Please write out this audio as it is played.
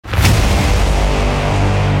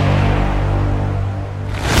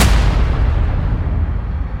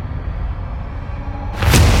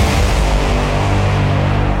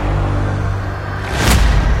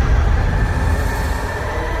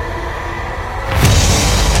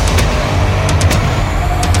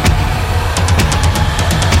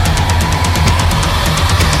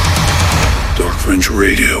Fringe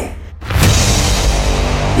Radio,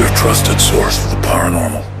 your trusted source for the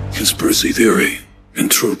paranormal, conspiracy theory,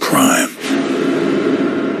 and true crime.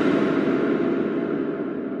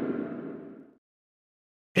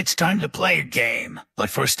 It's time to play a game, but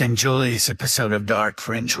first enjoy this episode of Dark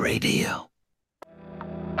Fringe Radio.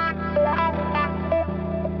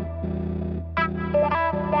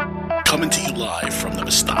 Coming to you live from the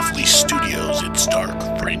Mistopheles Studios, it's Dark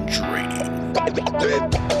Fringe Radio.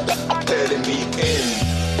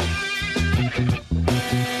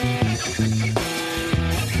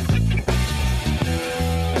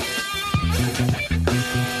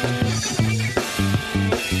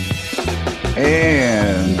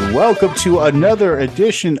 And welcome to another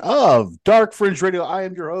edition of Dark Fringe Radio. I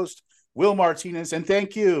am your host, Will Martinez, and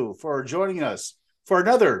thank you for joining us for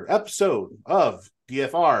another episode of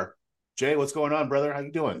DFR. Jay, what's going on, brother? How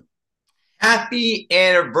you doing? Happy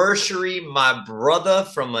anniversary, my brother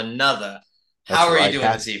from another. How are you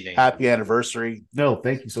doing this evening? Happy anniversary. No,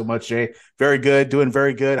 thank you so much, Jay. Very good. Doing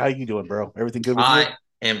very good. How you doing, bro? Everything good with you? I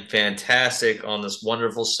am fantastic on this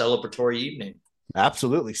wonderful celebratory evening.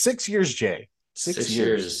 Absolutely. 6 years, Jay. 6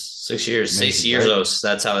 years. 6 years. Amazing, 6 years. right?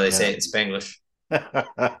 That's how they say it in Spanglish.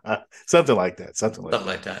 Something like that. Something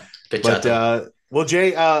like that. But, well,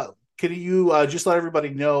 Jay, can you just let everybody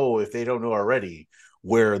know, if they don't know already,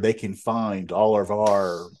 where they can find all of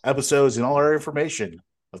our episodes and all our information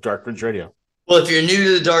of Dark Fringe Radio? Well, if you're new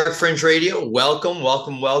to the Dark Fringe Radio, welcome.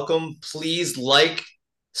 Please like,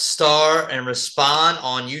 star, and respond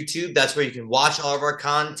on YouTube. That's where you can watch all of our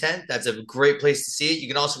content. That's a great place to see it. You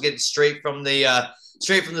can also get it straight from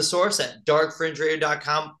the source at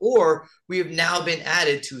darkfringeradio.com, or we have now been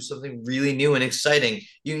added to something really new and exciting.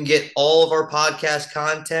 You can get all of our podcast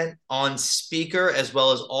content on Speaker as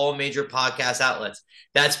well as all major podcast outlets.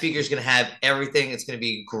 That Speaker is going to have everything. It's going to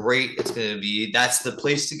be great. That's the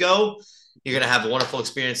place to go. You're going to have a wonderful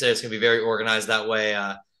experience there. It's going to be very organized that way.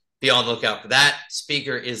 Be on the lookout for that.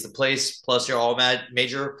 Speaker is the place, plus your all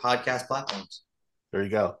major podcast platforms. There you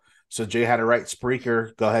go. So Jay had it right.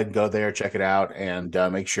 Spreaker. Go ahead and go there, check it out, and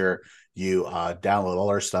make sure you download all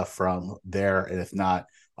our stuff from there. And if not,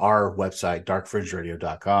 our website,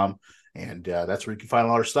 darkfringeradio.com. And that's where you can find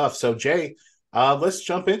all our stuff. So Jay, let's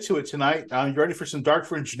jump into it tonight. You ready for some Dark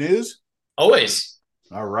Fringe news? Always.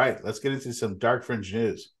 All right. Let's get into some Dark Fringe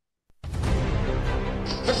news.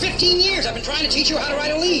 For 15 years, I've been trying to teach you how to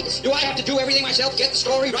write a lead. Do I have to do everything myself? Get the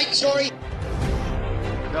story, write the story?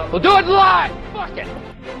 We'll do it live. Fuck it.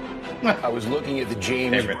 I was looking at the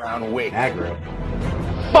James Brown wig. Aggro.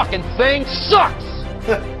 Fucking thing sucks.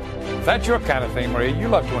 If that's your kind of thing, Maria, you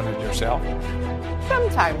love doing it yourself.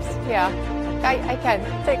 Sometimes, yeah. I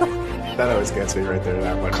can. Take a look. That always gets me right there.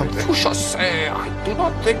 That one. Confucius say, I do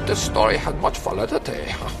not think the story had much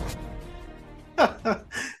validity.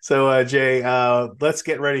 So, Jay, let's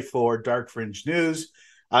get ready for Dark Fringe news.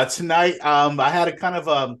 Tonight, I had a kind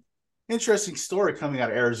of interesting story coming out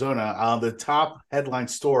of Arizona. The top headline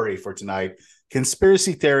story for tonight: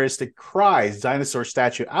 conspiracy theorist decries dinosaur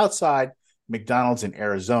statue outside McDonald's in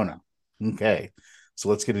Arizona. Okay, so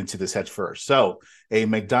let's get into this head first. So, a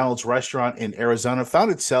McDonald's restaurant in Arizona found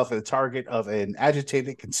itself at the target of an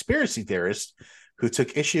agitated conspiracy theorist who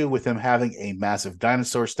took issue with him having a massive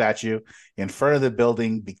dinosaur statue in front of the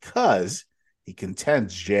building because, he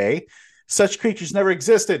contends, Jay, such creatures never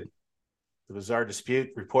existed. The bizarre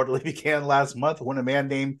dispute reportedly began last month when a man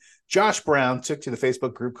named Josh Brown took to the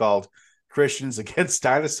Facebook group called Christians Against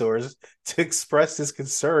Dinosaurs to express his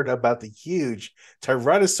concern about the huge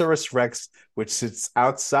Tyrannosaurus Rex, which sits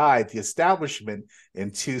outside the establishment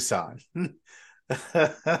in Tucson.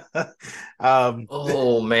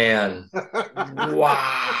 Oh, man.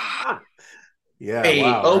 Wow. Yeah. Hey,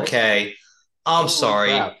 wow, okay. Right? I'm sorry.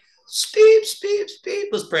 Crap. Speep.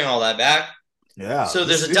 Let's bring all that back. Yeah. So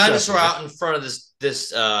there's a dinosaur out in front of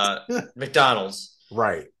this McDonald's.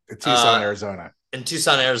 Right. In Tucson, Arizona. In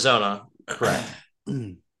Tucson, Arizona. Correct.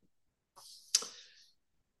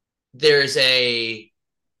 There's a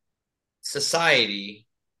society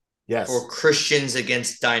for Christians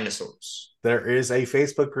Against Dinosaurs. There is a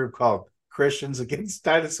Facebook group called Christians Against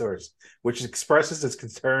Dinosaurs, which expresses its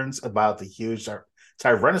concerns about the huge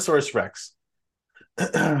Tyrannosaurus Rex.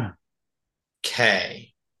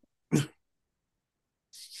 Okay.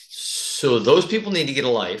 So those people need to get a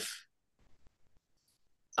life.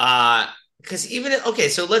 Because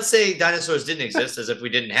so let's say dinosaurs didn't exist, as if we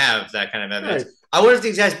didn't have that kind of evidence. Right. I wonder if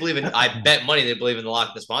these guys believe in, I bet money they believe in the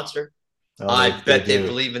Loch Ness Monster. Oh, I bet they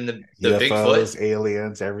believe in the UFOs, Bigfoot,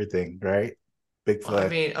 aliens, everything, right? Bigfoot. I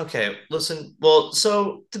mean, okay, listen. Well,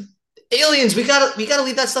 so the aliens, we gotta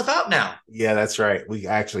leave that stuff out now. Yeah, that's right. We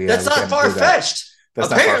actually that's not far fetched.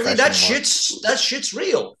 That's apparently not that shit's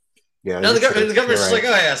real. Yeah. Now the government's You're just right.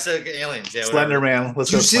 like, oh yeah, so aliens. Yeah, Slender whatever. Man. Let's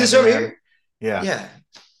Do go you see this Slender over Man. here? Yeah. Yeah.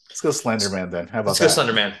 Let's go Slender Man then. How about Let's go that?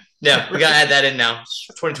 Slender Man. Yeah, we gotta add that in now.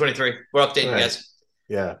 2023. We're updating you guys.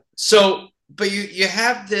 Yeah. So, but you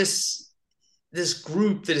have this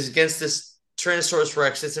group that is against this Tyrannosaurus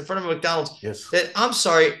Rex that's in front of a McDonald's. Yes. That I'm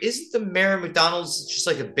sorry, isn't the mayor of McDonald's just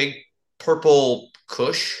like a big purple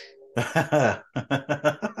Kush? You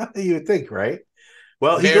would think, right?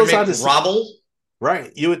 Well, he Mayor goes on to McRobble?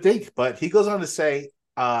 Right, you would think, but he goes on to say,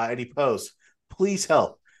 and he posts, "Please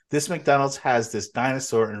help. This McDonald's has this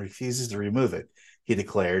dinosaur and refuses to remove it," he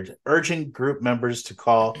declared, urging group members to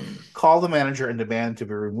call the manager and demand to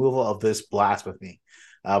be removal of this blasphemy.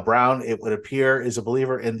 Brown, it would appear, is a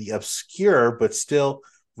believer in the obscure but still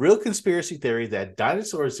real conspiracy theory that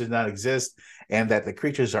dinosaurs did not exist and that the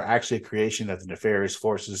creatures are actually a creation of the nefarious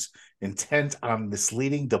forces intent on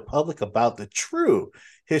misleading the public about the true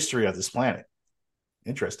history of this planet.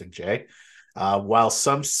 Interesting, Jay. While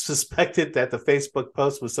some suspected that the Facebook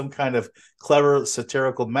post was some kind of clever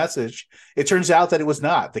satirical message, it turns out that it was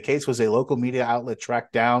not. The case was a local media outlet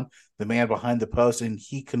tracked down the man behind the post, and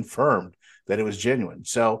he confirmed that it was genuine.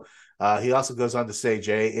 So he also goes on to say,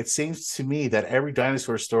 Jay, it seems to me that every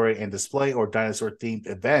dinosaur story and display or dinosaur-themed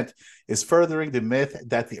event is furthering the myth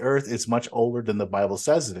that the Earth is much older than the Bible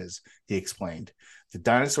says it is, he explained. The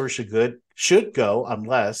dinosaurs should go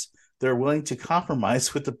unless they're willing to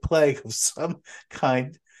compromise with the plague of some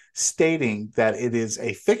kind, stating that it is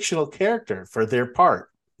a fictional character for their part.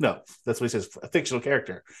 No, that's what he says, a fictional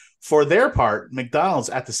character. For their part, McDonald's,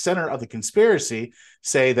 at the center of the conspiracy,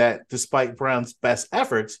 say that despite Brown's best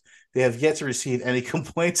efforts, they have yet to receive any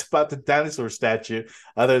complaints about the dinosaur statue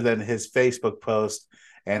other than his Facebook post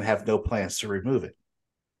and have no plans to remove it.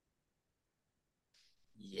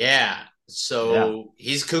 Yeah. So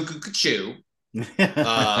he's cuckoo.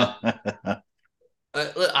 I'm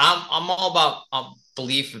all about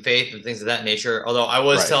belief and faith and things of that nature. Although I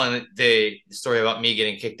was telling the story about me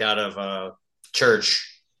getting kicked out of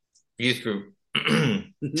church youth group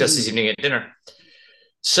just this evening at dinner.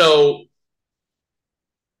 So,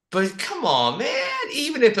 but come on, man.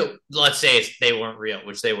 Even if let's say they weren't real,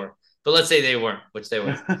 which they were, but let's say they weren't, which they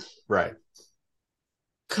were. Right.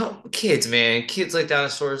 Come, kids, man. Kids like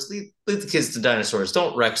dinosaurs. Leave the kids to dinosaurs.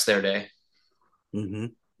 Don't Rex their day.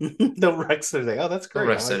 Mm-hmm. Don't Rex their day. Oh, that's great.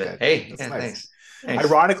 Rex their day. Hey, that's yeah, nice. Thanks.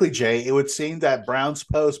 Ironically, Jay, it would seem that Brown's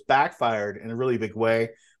post backfired in a really big way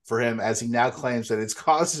for him, as he now claims that it's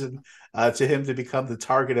caused to him to become the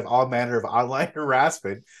target of all manner of online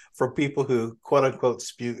harassment from people who, quote unquote,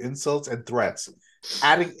 spew insults and threats.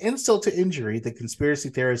 Adding insult to injury, the conspiracy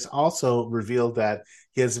theorist also revealed that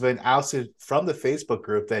he has been ousted from the Facebook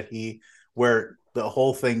group where the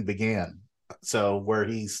whole thing began. So where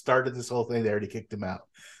he started this whole thing, they already kicked him out,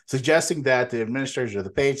 suggesting that the administrators of the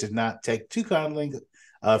page did not take too kindly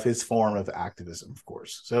of his form of activism, of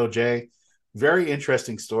course. So, Jay, very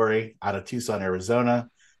interesting story out of Tucson, Arizona.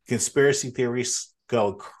 Conspiracy theories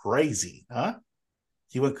go crazy, huh?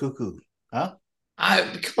 He went cuckoo, huh?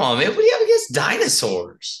 Come on, man. What do you have against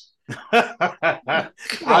dinosaurs?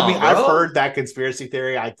 I've heard that conspiracy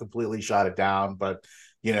theory. I completely shot it down, but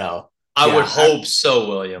I would hope so,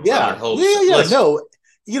 William. Yeah, I would hope so.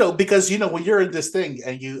 No, because when you're in this thing,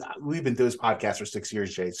 and we've been doing this podcast for 6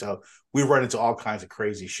 years, Jay. So we run into all kinds of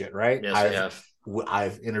crazy shit, right? Yes, we have.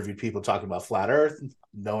 I've interviewed people talking about flat Earth,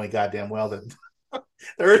 knowing goddamn well that the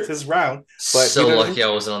Earth is round. But so lucky I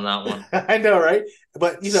wasn't on that one. I know, right?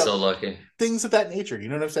 But so lucky. Things of that nature. You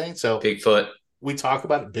know what I'm saying? So Bigfoot. We talk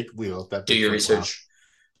about it. Big wheel. That do your research.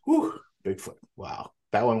 Wow. Whew, Bigfoot. Wow,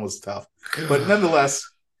 that one was tough. But nonetheless,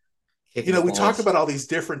 we talk about all these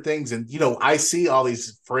different things, and I see all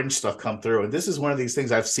these fringe stuff come through, and this is one of these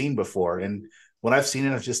things I've seen before. And when I've seen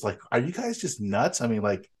it, I'm just like, are you guys just nuts? I mean,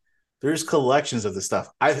 like, there's collections of this stuff.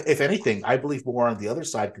 If anything, I believe more on the other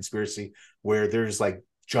side conspiracy, where there's like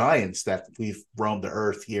giants that we've roamed the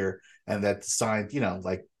earth here, and that signed,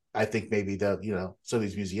 like, I think maybe some of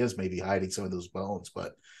these museums may be hiding some of those bones,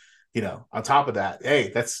 but on top of that,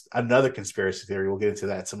 hey, that's another conspiracy theory. We'll get into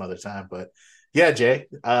that some other time. But yeah, Jay,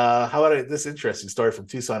 how about this interesting story from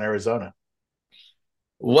Tucson, Arizona?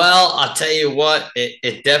 Well, I'll tell you what,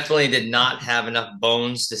 it definitely did not have enough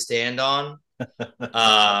bones to stand on.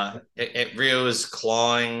 It really was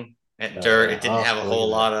clawing at dirt. It didn't have a whole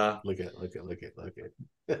lot of. Look at.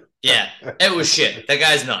 Yeah, it was shit. That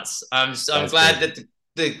guy's nuts. I'm glad crazy.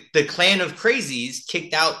 That the clan of crazies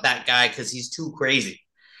kicked out that guy because he's too crazy.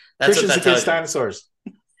 That's Christians against dinosaurs.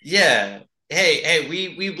 Yeah. Hey,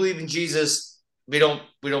 we believe in Jesus. We don't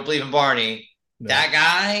believe in Barney. No. That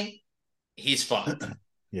guy, he's fucked.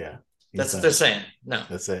 Yeah. That's what they're saying. No.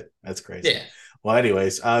 That's it. That's crazy. Yeah. Well,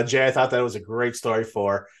 anyways, Jay, I thought that was a great story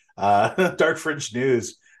for Dark Fringe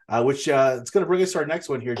News, which it's going to bring us to our next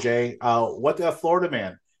one here, Jay. What the Florida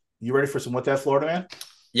man? You ready for some What the Florida man?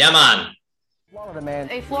 Yeah, man. Florida man.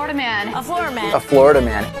 A Florida man. A Florida man. A Florida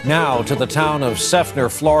man. Now to the town of Seffner,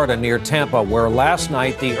 Florida, near Tampa, where last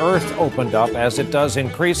night the earth opened up, as it does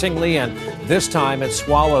increasingly, and this time it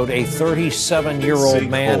swallowed a 37-year-old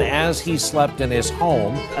man as he slept in his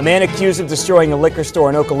home. A man accused of destroying a liquor store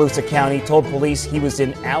in Okaloosa County told police he was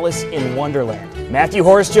in Alice in Wonderland. Matthew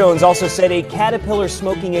Horace Jones also said a caterpillar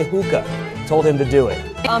smoking a hookah told him to do it.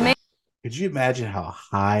 Could you imagine how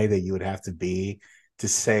high that you would have to be to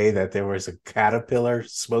say that there was a caterpillar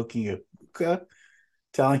smoking a hookah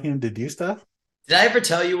telling him to do stuff? Did I ever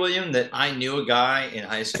tell you, William, that I knew a guy in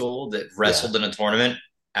high school that wrestled in a tournament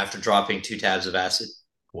after dropping 2 tabs of acid?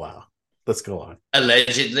 Wow. Let's go on.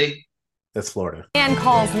 Allegedly. That's Florida. Man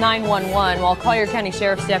calls 911 while Collier County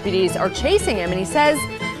Sheriff's deputies are chasing him, and he says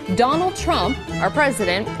Donald Trump, our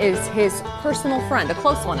president, is his personal friend, a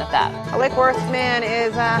close one at that. A Lake Worth man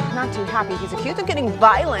is not too happy. He's accused of getting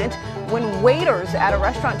violent when waiters at a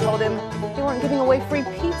restaurant told him they weren't giving away free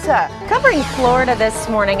pizza. Covering Florida this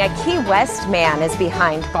morning, a Key West man is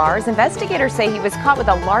behind bars. Investigators say he was caught with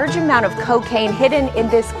a large amount of cocaine hidden in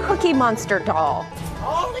this Cookie Monster doll.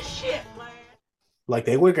 Holy shit, man. Like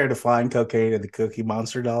they were going to find cocaine in the Cookie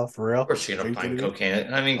Monster doll, for real? Of course you're going to find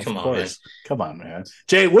cocaine. I mean, come on, man. Come on, man.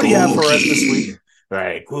 Jay, what do you have for us this week?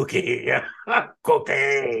 Right, cookie,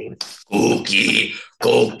 cocaine. Cookie,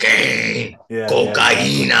 cocaine,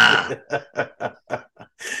 cocaine.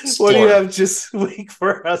 What do you have this week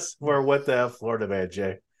for us for What the Florida man,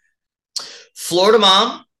 Jay? Florida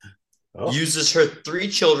mom uses her 3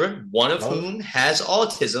 children, one of whom has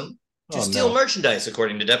autism, to steal merchandise,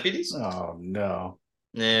 according to deputies. Oh, no.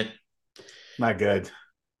 Nah. Not good.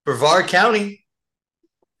 Brevard County.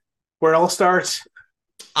 Where it all starts.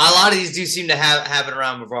 A lot of these do seem to have it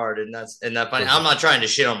around Brevard, and that's funny. I'm not trying to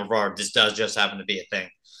shit on Brevard. This does just happen to be a thing.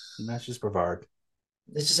 And that's just Brevard.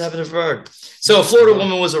 It just happened to Brevard. So a Florida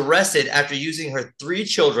woman was arrested after using her 3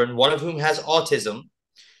 children, one of whom has autism,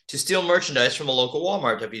 to steal merchandise from a local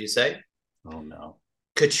Walmart, deputies say. Oh, no.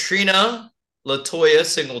 Katrina Latoya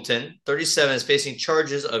Singleton, 37, is facing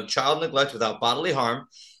charges of child neglect without bodily harm,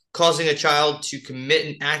 causing a child to commit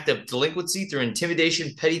an act of delinquency through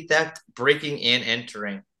intimidation, petty theft, breaking, and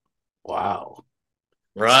entering. Wow.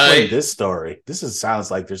 Right. Explain this story.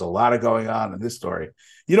 Sounds like there's a lot of going on in this story.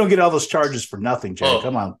 You don't get all those charges for nothing, Jay.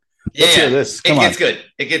 Come on. Let's hear this. Come on.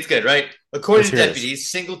 It gets good, right? According to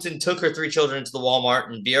deputies, Singleton took her 3 children to the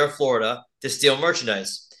Walmart in Viera, Florida, to steal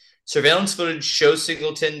merchandise. Surveillance footage shows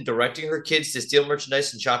Singleton directing her kids to steal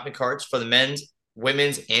merchandise in shopping carts for the men's,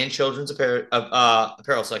 women's, and children's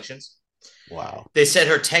apparel sections. Wow. They said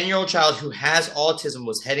her 10-year-old child who has autism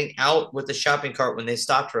was heading out with the shopping cart when they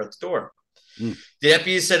stopped her at the door. The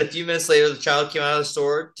deputies said a few minutes later, the child came out of the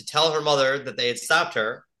store to tell her mother that they had stopped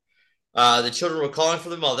her. The children were calling for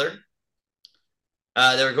the mother.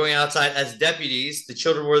 They were going outside as deputies. The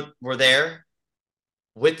children were there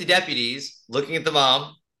with the deputies looking at the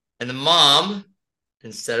mom. And the mom,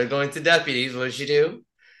 instead of going to deputies, what did she do?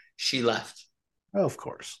 She left. Oh, of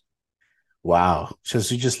course. Wow. So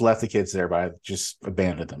she just left the kids there by just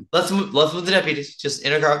abandoned them. Left them with the deputies, just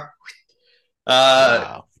in a car.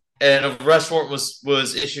 Wow. And a arrest warrant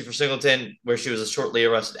was issued for Singleton, where she was shortly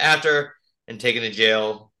arrested after and taken to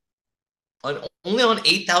jail only on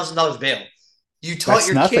 $8,000 bail. You taught that's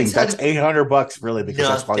your nothing. kids That's $800 really, because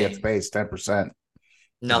that's all you have to pay is 10%.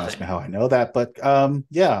 Nothing. Ask me how I know that, but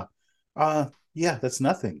yeah, that's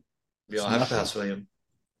nothing. We all have a pass, William.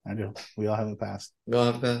 I do. We all have a pass. We all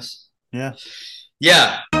have a pass. Yeah.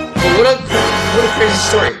 Yeah. But what a crazy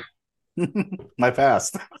story. My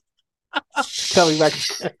past. Coming back.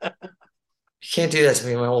 You can't do that to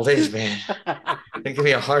me in my old age, man. It give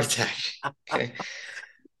me a heart attack. Okay.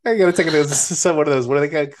 I gotta take some one of those. What do they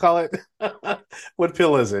gotta call it? What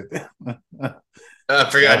pill is it? I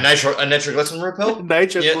forgot. A nitroglycerin pill?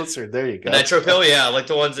 Nitroglycerin. There you go. A nitro pill, yeah. Like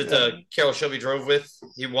the ones that Carol Shelby drove with.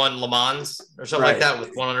 He won Le Mans or something like that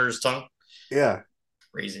with one under his tongue. Yeah.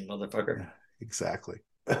 Crazy motherfucker. Yeah, exactly.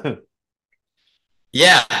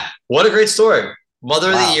 Yeah. What a great story.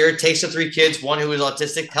 Mother of the year takes her 3 kids, one who is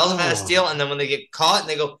autistic, tells them how to steal, and then when they get caught and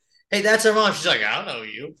they go, hey, that's our mom. She's like, I don't know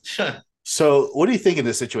you. So what do you think in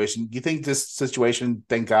this situation? Do you think this situation,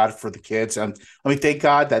 thank God for the kids? I mean, thank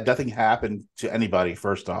God that nothing happened to anybody,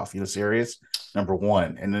 first off, serious, number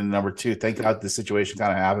one. And then number 2, thank God this situation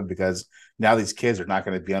kind of happened, because now these kids are not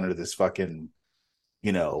going to be under this fucking,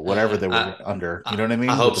 whatever they were under. You know what I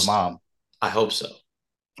mean? I hope with the mom. I hope so.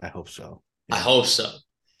 I hope so. Yeah. I hope so.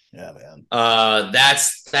 Yeah, man.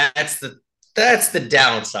 That's the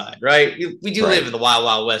downside, right? We do live in the wild,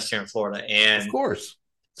 wild west here in Florida, and of course,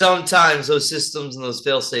 sometimes those systems and those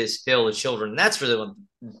fail-safes fail the children. And that's really what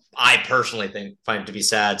I personally find to be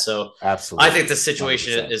sad. So absolutely, I think the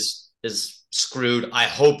situation 100%. is screwed. I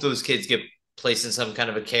hope those kids get placed in some kind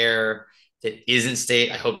of a care that isn't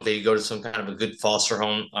state. I hope they go to some kind of a good foster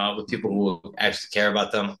home with people who actually care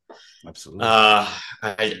about them. Absolutely.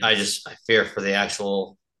 I fear for the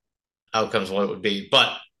actual outcomes of what it would be,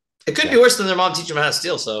 but it could be worse than their mom teaching them how to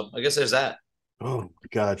steal. So I guess there's that. Oh,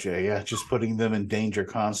 gotcha. Yeah, just putting them in danger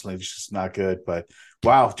constantly is just not good. But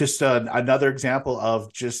wow, just another example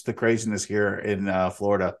of just the craziness here in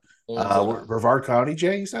Florida. Brevard County,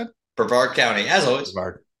 Jay, you said? Brevard County, as always.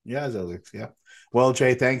 Brevard. Yeah, as always. Yeah. Well,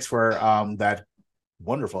 Jay, thanks for that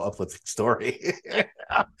wonderful uplifting story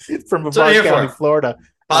from Brevard County, Florida.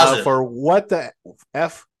 For what the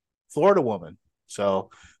F Florida woman. So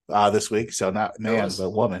this week. So not man, but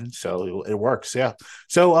woman. So it works. Yeah.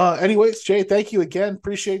 So anyways, Jay, thank you again.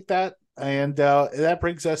 Appreciate that. And that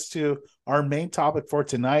brings us to our main topic for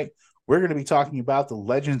tonight. We're going to be talking about the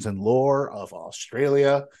legends and lore of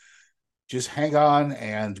Australia. Just hang on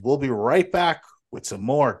and we'll be right back with some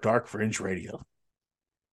more Dark Fringe Radio.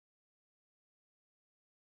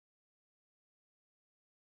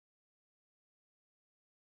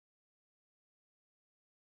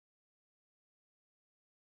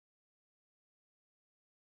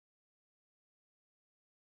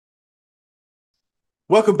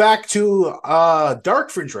 Welcome back to Dark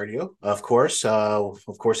Fringe Radio, of course.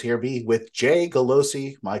 Here be with Jay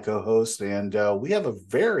Galosi, my co-host, and we have a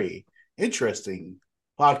very interesting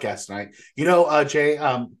podcast tonight. You know, Jay,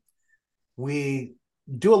 we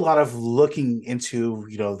do a lot of looking into,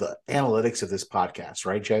 the analytics of this podcast,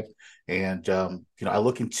 right, Jay? And, I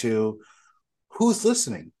look into who's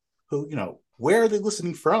listening, where are they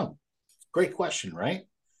listening from? Great question, right?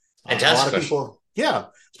 Fantastic. A lot of people, yeah,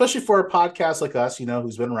 especially for a podcast like us,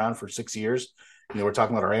 who's been around for 6 years. We're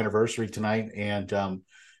talking about our anniversary tonight. And,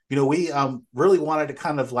 we really wanted to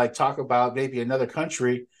kind of like talk about maybe another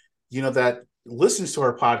country, that listens to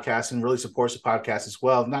our podcast and really supports the podcast as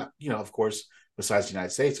well. Not, of course, besides the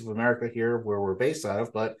United States of America here where we're based out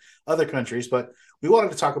of, but other countries. But we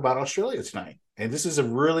wanted to talk about Australia tonight. And this is a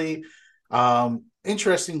really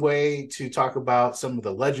interesting way to talk about some of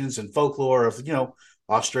the legends and folklore of,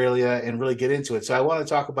 Australia and really get into it. So I want to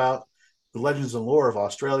talk about the legends and lore of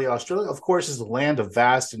Australia. Australia, of course, is the land of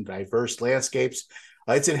vast and diverse landscapes.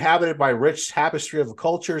 It's inhabited by rich tapestry of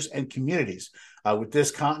cultures and communities. With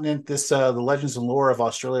this continent, the legends and lore of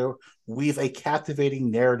Australia weave a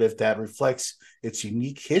captivating narrative that reflects its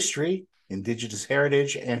unique history, indigenous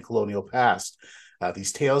heritage, and colonial past.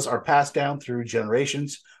 These tales are passed down through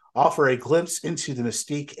generations, offer a glimpse into the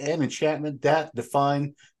mystique and enchantment that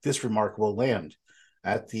define this remarkable land.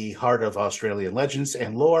 At the heart of Australian legends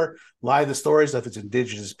and lore lie the stories of its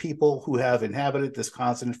indigenous people who have inhabited this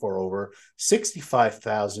continent for over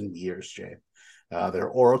 65,000 years, Jay. Their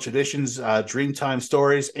oral traditions, dreamtime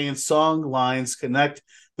stories, and song lines connect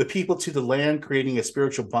the people to the land, creating a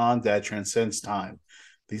spiritual bond that transcends time.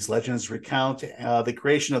 These legends recount the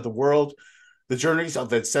creation of the world, the journeys of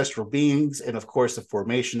the ancestral beings, and of course, the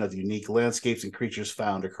formation of the unique landscapes and creatures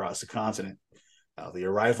found across the continent. The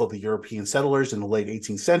arrival of the European settlers in the late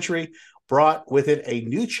 18th century brought with it a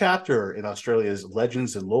new chapter in Australia's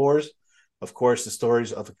legends and lores. Of course, the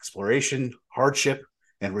stories of exploration, hardship,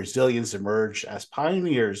 and resilience emerged as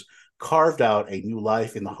pioneers carved out a new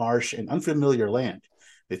life in the harsh and unfamiliar land.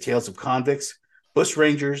 The tales of convicts,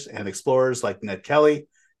 bushrangers, and explorers like Ned Kelly,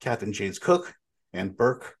 Captain James Cook, and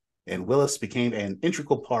Burke and Willis became an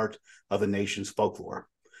integral part of the nation's folklore.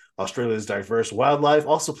 Australia's diverse wildlife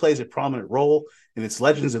also plays a prominent role in its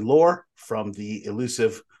legends and lore, from the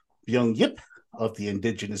elusive Byung Yip of the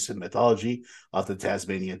indigenous mythology of the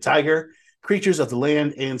Tasmanian tiger. Creatures of the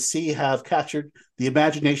land and sea have captured the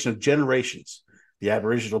imagination of generations. The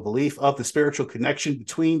Aboriginal belief of the spiritual connection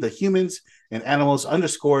between the humans and animals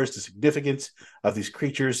underscores the significance of these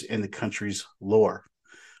creatures in the country's lore.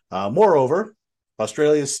 Moreover,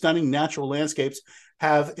 Australia's stunning natural landscapes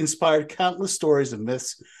have inspired countless stories and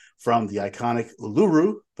myths, from the iconic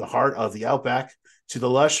Uluru, the heart of the outback, to the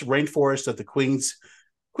lush rainforest of the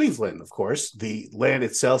Queensland, of course. The land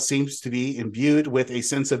itself seems to be imbued with a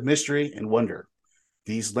sense of mystery and wonder.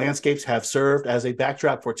 These landscapes have served as a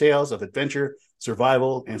backdrop for tales of adventure,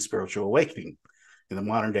 survival, and spiritual awakening. In the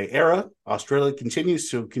modern day era, Australia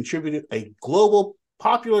continues to contribute a global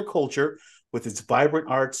popular culture with its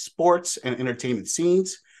vibrant arts, sports, and entertainment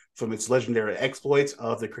scenes, from its legendary exploits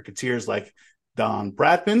of the cricketers like Don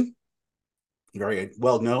Bradman very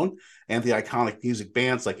well known, and the iconic music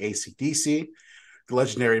bands like AC/DC, the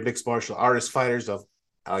legendary mixed martial artist fighters of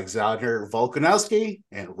Alexander Volkanovski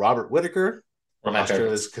and Robert Whittaker.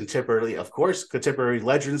 Australia's contemporary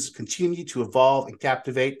legends continue to evolve and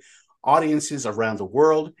captivate audiences around the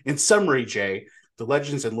world. In summary, Jay, the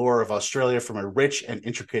legends and lore of Australia from a rich and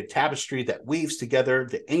intricate tapestry that weaves together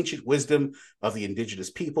the ancient wisdom of the indigenous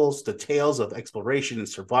peoples, the tales of exploration and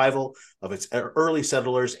survival of its early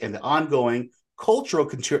settlers, and the ongoing cultural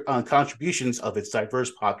contributions of its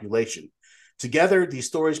diverse population. Together, these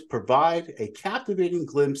stories provide a captivating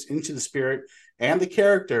glimpse into the spirit and the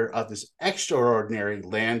character of this extraordinary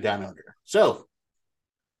land down under. So,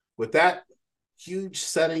 with that huge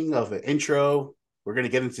setting of an intro, we're going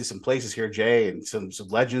to get into some places here, Jay, and some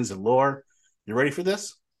legends and lore. You ready for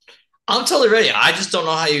this? I'm totally ready. I just don't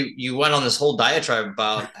know how you went on this whole diatribe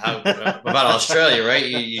about about Australia, right?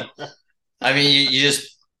 You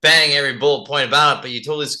just bang every bullet point about it, but you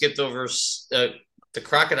totally skipped over the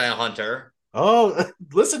crocodile hunter. Oh,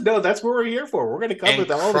 listen, no, that's what we're here for. We're going to cover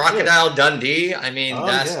the whole Crocodile Dundee. I mean,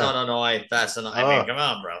 that's not that's not. I mean, come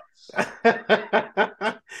on, bro.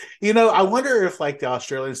 I wonder if like the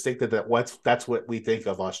Australians think that's what we think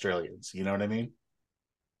of Australians. You know what I mean?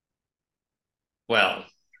 Well,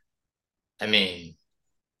 I mean,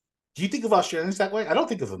 do you think of Australians that way? I don't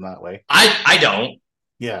think of them that way. I don't.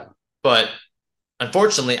 Yeah, but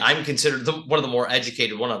unfortunately, I'm considered one of the more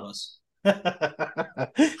educated one of us. That's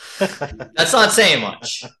not saying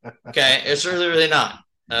much. Okay, it's really not.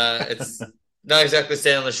 It's not exactly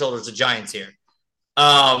standing on the shoulders of giants here.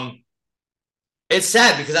 It's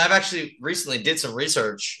sad because I've actually recently did some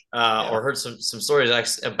research or heard some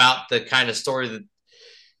stories about the kind of story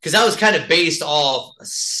because that was kind of based off a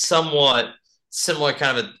somewhat similar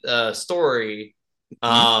kind of a story,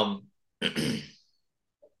 but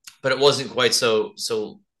it wasn't quite so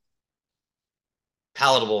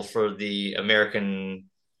palatable for the American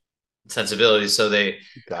sensibilities. So they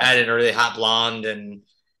added a really hot blonde and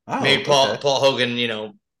made Paul Hogan, Paul Hogan,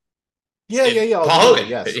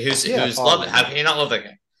 yes. who's loved it. How can you not love that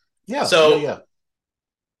guy? Yeah. So,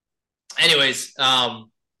 anyways,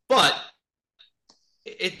 but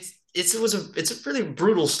it's a really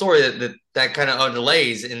brutal story that kind of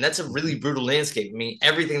underlays, and that's a really brutal landscape. I mean,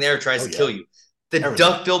 everything there tries to kill you. The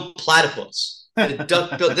duck-billed platypus.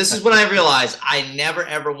 This is when I realized I never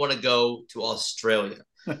ever want to go to Australia.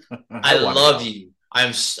 I love you.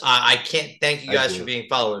 I can't thank you guys for being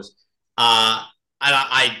followers.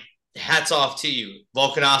 I hats off to you,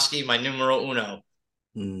 Volkanovski, my numero uno.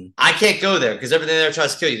 I can't go there because everything there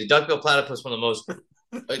tries to kill you. The duck-billed platypus, one of the most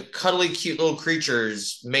cuddly, cute little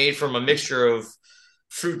creatures made from a mixture of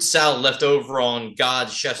fruit salad left over on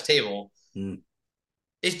God's chef's table.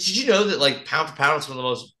 Did you know that, like, pound for pound, it's one of the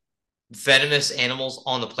most venomous animals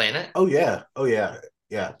on the planet? Oh yeah.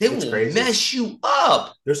 They will mess you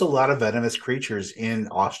up. There's a lot of venomous creatures in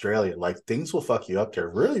Australia. Like, things will fuck you up there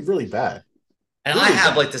really, really bad. And really I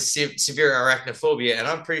have like the severe arachnophobia, and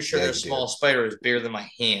I'm pretty sure their small spider is bigger than my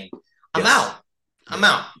hand. I'm out.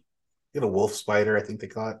 You have a wolf spider, I think they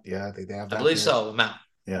call it. Yeah, I think they have that. I believe so. I'm out.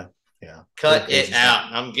 Yeah. Cut it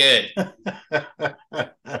out. I'm good.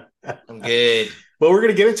 I'm good. But we're going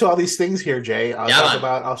to get into all these things here, Jay. Talk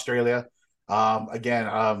about Australia. Again,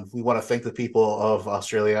 we want to thank the people of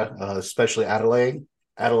Australia, especially Adelaide,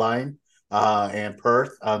 and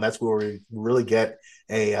Perth. That's where we really get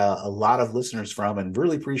a lot of listeners from, and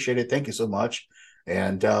really appreciate it. Thank you so much.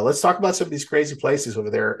 And let's talk about some of these crazy places over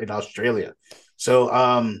there in Australia. So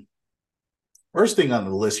first thing on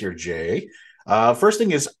the list here, Jay. First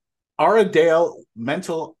thing is Arrowdale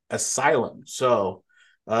Mental Asylum. So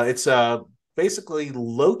it's basically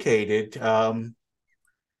located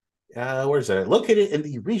where is that? Located in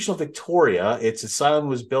the regional Victoria. Its asylum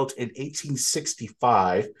was built in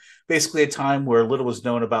 1865, basically a time where little was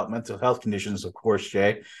known about mental health conditions, of course,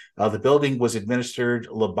 Jay. The building was administered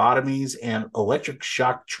lobotomies and electric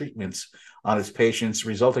shock treatments on its patients,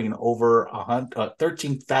 resulting in over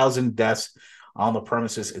 13,000 deaths on the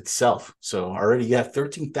premises itself. So already you have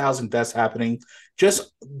 13,000 deaths happening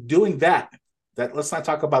just doing that. Let's not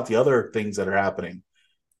talk about the other things that are happening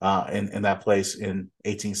in that place in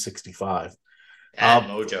 1865. Bad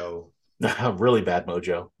mojo. Really bad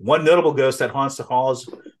mojo. One notable ghost that haunts the halls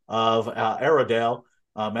of Arrowdale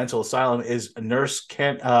Mental Asylum is Nurse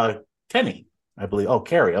Kenny, I believe. Oh,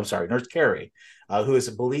 Carrie. I'm sorry. Nurse Carrie, who is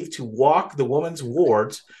believed to walk the woman's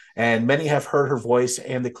wards, and many have heard her voice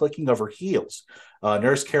and the clicking of her heels.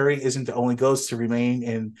 Nurse Carrie isn't the only ghost to remain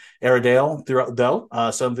in Arrowdale, though.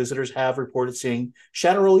 Some visitors have reported seeing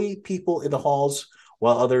shadowy people in the halls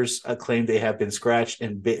while others claim they have been scratched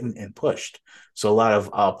and bitten and pushed. So a lot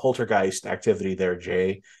of poltergeist activity there,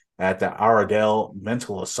 Jay, at the Aradale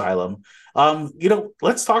Mental Asylum.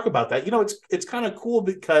 Let's talk about that. It's kind of cool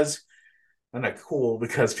because, not cool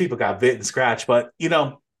because people got bit and scratched, but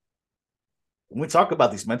when we talk about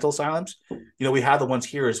these mental asylums, we have the ones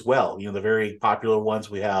here as well. The very popular ones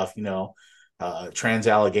we have, Trans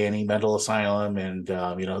Allegheny Mental Asylum and,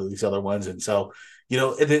 these other ones. And so,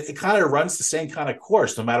 it kind of runs the same kind of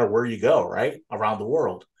course no matter where you go, right? Around the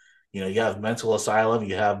world. You have mental asylum,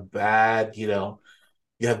 you have bad, you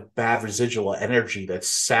have bad residual energy that's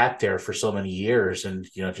sat there for so many years and,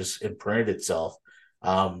 just imprinted itself.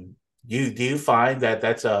 Do you find that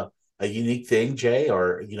that's a unique thing, Jay,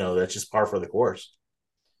 or that's just par for the course?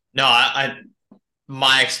 No,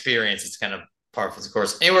 my experience, it's kind of par for the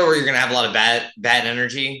course. Anywhere where you're going to have a lot of bad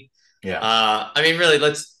energy. Yeah. Really,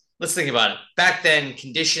 let's think about it. Back then,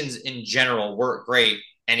 conditions in general weren't great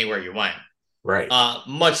anywhere you went. Right.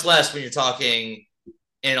 Much less when you're talking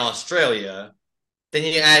in Australia. Then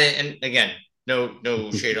you add it, and again,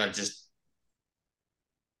 no shade on just.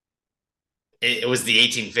 It was the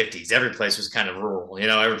 1850s. Every place was kind of rural,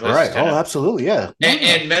 every place. Right. Absolutely. Yeah.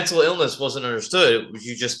 And mental illness wasn't understood. It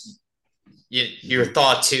was you're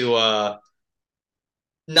thought to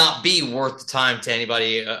not be worth the time to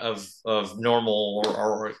anybody of normal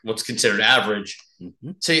or what's considered average.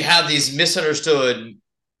 Mm-hmm. So you have these misunderstood,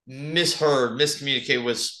 misheard, miscommunicated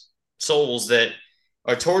with souls that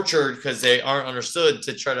are tortured because they aren't understood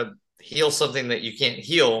to try to heal something that you can't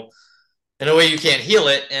heal. In a way you can't heal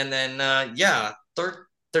it. And then,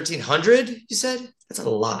 1,300, you said? That's a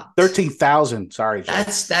lot. 13,000. Sorry,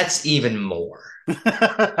 Jeff. That's even more.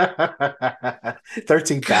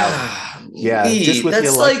 13,000. Yeah, just with the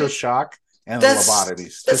electroshock and the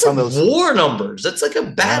lobotomies. That's on those war numbers. That's like a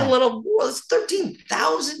battle in a war. That's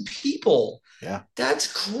 13,000 people. Yeah.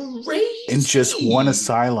 That's crazy. In just one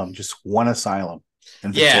asylum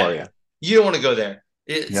in Victoria. You don't want to go there.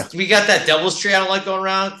 We got that devil's tree I don't like going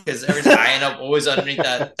around because every time I end up always underneath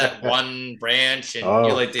that one branch and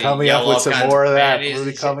you like to coming up with some more of that. We'll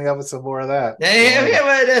be coming up with some more of that.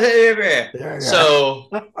 So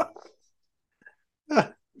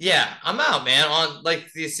I'm out, man. On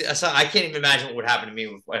like these, so I can't even imagine what would happen to me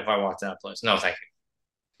if I walked in that place. No, thank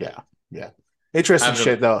you. Yeah. Interesting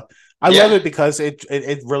shit though. I love it because it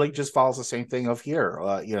really just follows the same thing of here.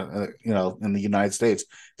 In the United States,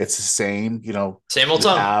 it's the same. Same old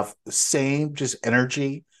time. Have the same just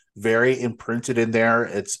energy, very imprinted in there.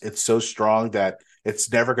 It's so strong that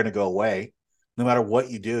it's never going to go away, no matter what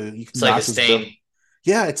you do. You can it's like a stain.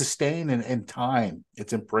 It's a stain in time.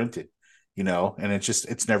 It's imprinted, and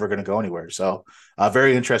it's never going to go anywhere. So,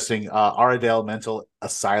 very interesting. Aradale Mental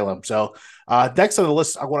Asylum. So, next on the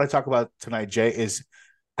list, I want to talk about tonight, Jay, is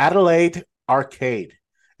Adelaide Arcade.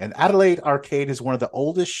 And Adelaide Arcade is one of the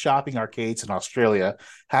oldest shopping arcades in Australia,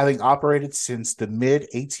 having operated since the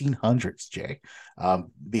mid-1800s, Jay.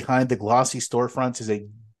 Behind the glossy storefronts is a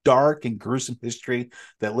dark and gruesome history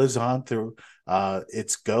that lives on through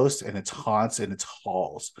its ghosts and its haunts and its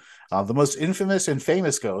halls. The most infamous and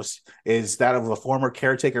famous ghost is that of a former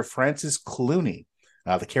caretaker, Francis Clooney.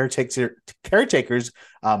 The caretaker's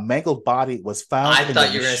mangled body was found. I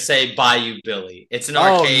thought you were going to say Bayou Billy. It's an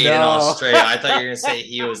arcade in Australia. I thought you were going to say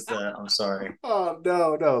he was I'm sorry. Oh,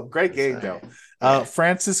 no. Great game, though.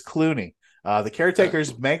 Francis Clooney. The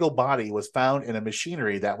caretaker's mangled body was found in a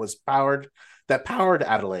machinery that powered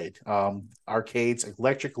Adelaide Arcade's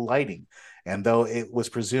electric lighting. And though it was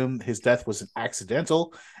presumed his death was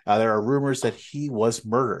accidental, there are rumors that he was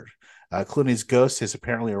murdered. Clooney's ghost is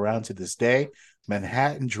apparently around to this day.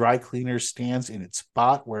 Manhattan Dry Cleaners stands in its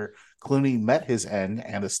spot where Clooney met his end,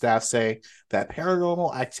 and the staff say that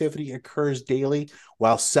paranormal activity occurs daily,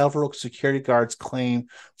 while several security guards claim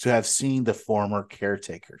to have seen the former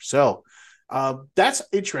caretaker. So that's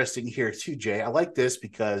interesting here too, Jay. I like this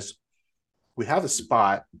because we have a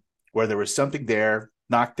spot where there was something there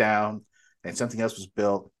knocked down and something else was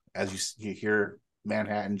built, as you hear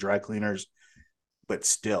Manhattan Dry Cleaners, but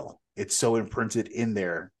still it's so imprinted in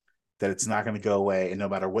there that it's not going to go away. And no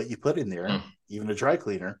matter what you put in there, even a dry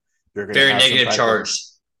cleaner, you're going to very negative charge.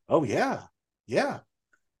 Oh yeah.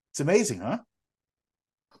 It's amazing, huh?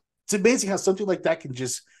 It's amazing how something like that can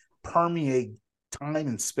just permeate time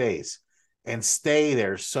and space and stay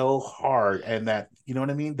there so hard, and that, you know what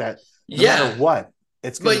I mean? That no matter what,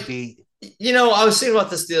 it's going to be. I was thinking about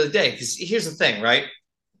this the other day because here's the thing, right?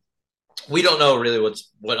 We don't know really what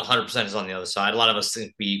 100% is on the other side. A lot of us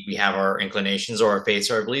think we have our inclinations or our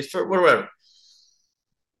faiths or our beliefs or whatever.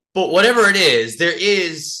 But whatever it is, there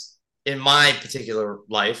is, in my particular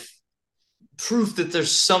life, proof that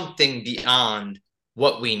there's something beyond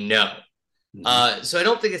what we know. So I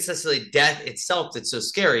don't think it's necessarily death itself that's so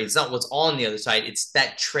scary. It's not what's on the other side. It's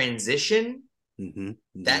that transition.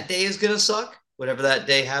 That day is going to suck, whatever that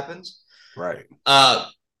day happens. Right.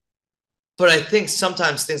 But I think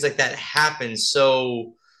sometimes things like that happen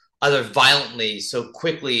so either violently, so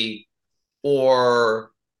quickly,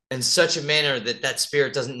 or in such a manner that that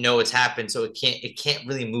spirit doesn't know it's happened, so it can't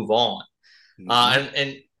really move on.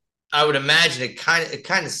 And I would imagine it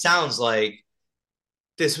kind of sounds like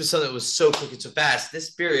this was something that was so quick and so fast. This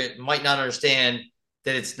spirit might not understand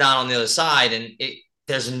that it's not on the other side, and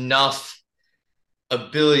there's enough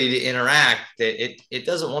ability to interact that it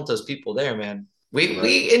doesn't want those people there, man.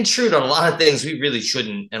 We intrude on a lot of things we really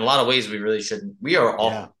shouldn't. In a lot of ways we really shouldn't. We are awful.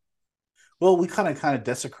 Yeah. Well, we kind of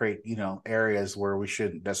desecrate, areas where we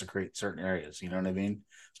shouldn't desecrate certain areas. You know what I mean?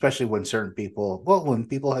 Especially when when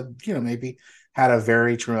people have, maybe had a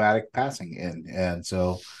very traumatic passing. And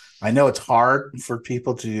so I know it's hard for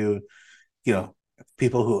people to,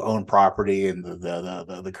 people who own property and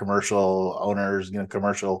the commercial owners,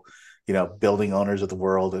 commercial, building owners of the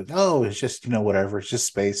world. And, it's just, whatever. It's just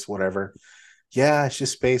space, whatever. Yeah, it's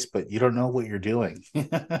just space, but you don't know what you're doing.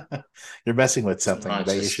 You're messing with something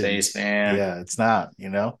that you should. Space, man. Yeah, it's not.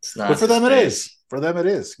 It's not. But for them, it is. For them, it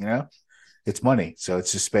is. It's money, so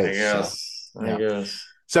it's just space. I guess.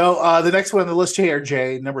 So the next one on the list here,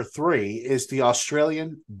 Jay, number 3 is the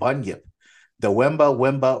Australian bunyip, the Wemba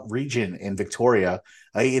Wemba region in Victoria.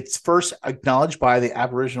 It's first acknowledged by the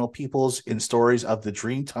Aboriginal peoples in stories of the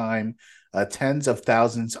Dreamtime. Tens of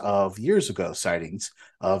thousands of years ago, sightings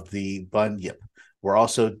of the bunyip were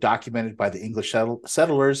also documented by the English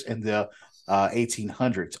settlers in the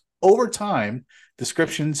 1800s. Over time,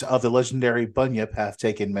 descriptions of the legendary bunyip have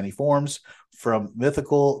taken many forms, from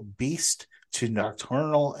mythical beast to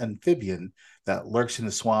nocturnal amphibian that lurks in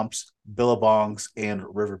the swamps, billabongs, and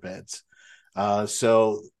riverbeds.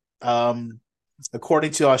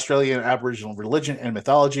 According to Australian Aboriginal religion and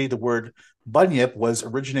mythology, the word bunyip was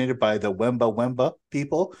originated by the Wemba Wemba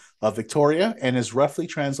people of Victoria and is roughly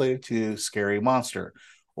translated to scary monster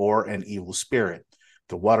or an evil spirit.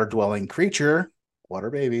 The water-dwelling creature, water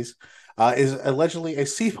babies, is allegedly a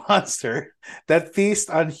sea monster that feasts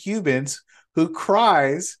on humans whose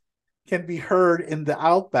cries can be heard in the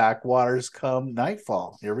outback waters come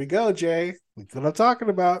nightfall. Here we go, Jay. That's what I'm talking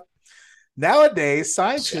about. Nowadays,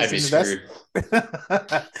 scientists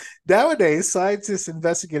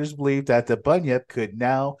investigators believe that the bunyip could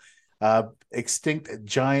now extinct a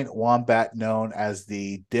giant wombat known as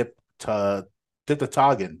the Diptotogan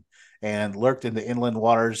and lurked in the inland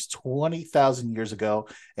waters 20,000 years ago,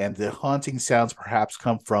 and the haunting sounds perhaps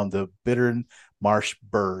come from the bittern marsh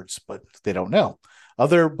birds, but they don't know.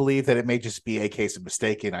 Others believe that it may just be a case of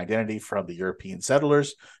mistaken identity from the European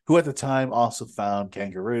settlers, who at the time also found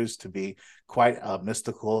kangaroos to be quite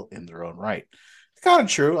mystical in their own right. It's kind of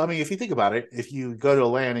true. I mean, if you think about it, if you go to a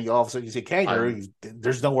land and all of a sudden you see kangaroo,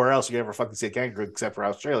 there's nowhere else you ever fucking see a kangaroo except for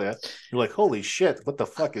Australia. You're like, holy shit, what the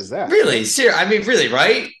fuck is that? Really? Seriously? I mean, really,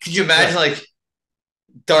 right? Could you imagine like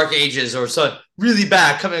Dark Ages or something really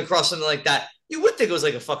bad coming across something like that? You would think it was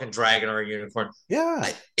like a fucking dragon or a unicorn. Yeah.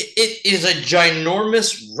 It is a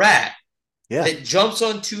ginormous rat that jumps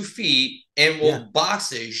on 2 feet and will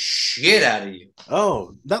box the shit out of you.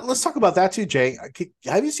 Oh, let's talk about that too, Jay.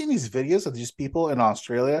 Have you seen these videos of these people in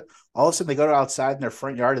Australia? All of a sudden they go outside in their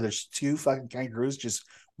front yard and there's 2 fucking kangaroos just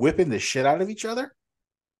whipping the shit out of each other?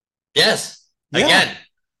 Yes. Yeah. Again,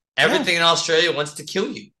 everything in Australia wants to kill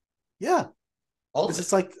you. Yeah.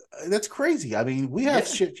 It's like, that's crazy. I mean, we have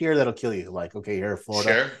shit here that'll kill you. Like, okay, here in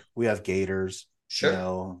Florida, we have gators.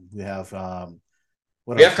 Sure. We have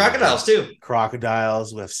we have crocodiles too.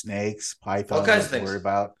 Crocodiles. We have snakes, pythons. All kinds of things to worry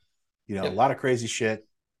about. A lot of crazy shit.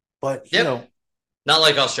 But not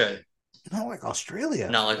like Australia. Not like Australia.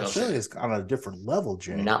 Not like Australia. Australia's on a different level,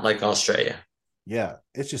 Jay. Not like Australia. Yeah,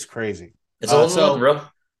 it's just crazy. It's all so, bro.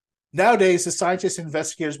 Nowadays, the scientists and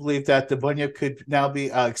investigators believe that the bunyip could now be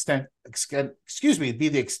be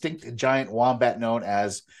the extinct giant wombat known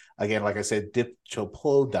as, again, like I said,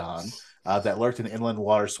 Diptoplodon, that lurked in inland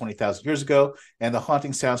waters 20,000 years ago, and the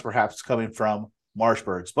haunting sounds perhaps coming from marsh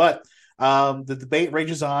birds. But the debate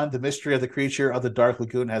rages on. The mystery of the creature of the Dark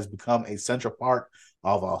Lagoon has become a central part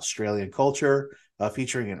of Australian culture,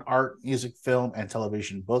 featuring in art, music, film, and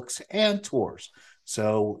television, books, and tours.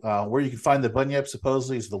 So where you can find the bunyip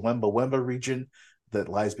supposedly is the Wemba Wemba region that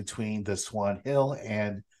lies between the Swan Hill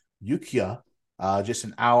and Ukia, just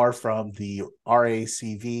an hour from the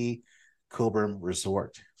RACV Kilburn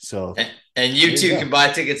Resort. So and you too can buy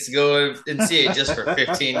tickets to go and see it just for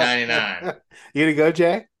 $15.99. You gonna go,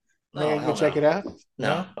 Jay? No, go check it out.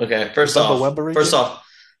 No. Okay. First off,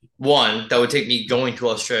 One, that would take me going to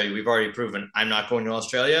Australia. We've already proven I'm not going to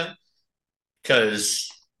Australia because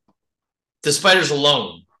the spiders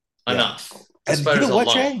alone enough. The And you spiders know what,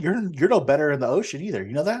 alone. Jay? You're no better in the ocean either.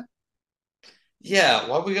 You know that? Yeah.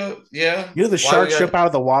 Why we go? Yeah. You know the sharks jump out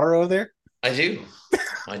of the water over there? I do.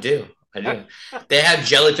 They have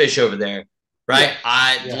jellyfish over there, right?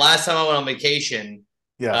 The last time I went on vacation,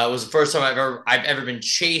 was the first time I've ever been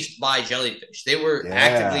chased by jellyfish. They were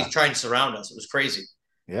actively trying to surround us. It was crazy.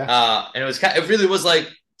 Yeah. And it really was like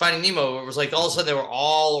Finding Nemo. It was like all of a sudden they were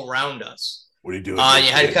all around us. What are you doing?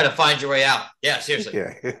 You had to kind of find your way out. Yeah, seriously.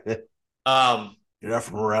 Yeah. You're not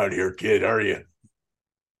from around here, kid, are you?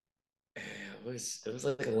 It was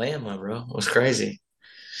like a landmine, bro. It was crazy.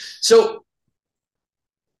 So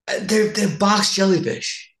they're box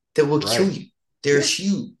jellyfish that will kill you. They're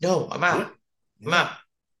huge. No, I'm out. I'm out.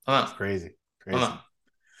 It's crazy. I'm out.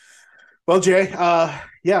 Well, Jay,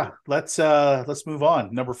 let's move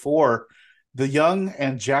on. Number 4, the Young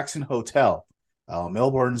and Jackson Hotel.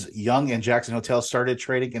 Melbourne's Young and Jackson Hotel started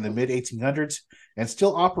trading in the mid-1800s and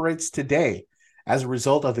still operates today as a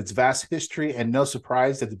result of its vast history, and no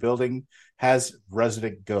surprise that the building has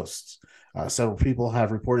resident ghosts. Several people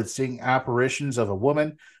have reported seeing apparition of a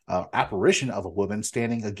woman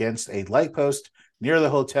standing against a light post near the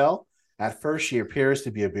hotel. At first, she appears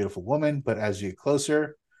to be a beautiful woman, but as you get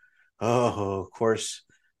closer, of course,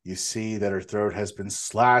 you see that her throat has been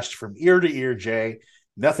slashed from ear to ear, Jay.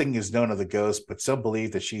 Nothing is known of the ghost, but some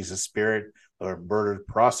believe that she's a spirit or a murdered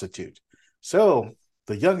prostitute. So,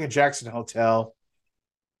 the Young and Jackson Hotel,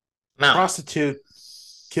 prostitute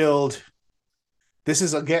killed. This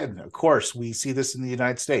is, again, of course, we see this in the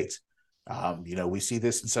United States. We see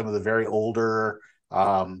this in some of the very older,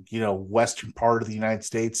 western part of the United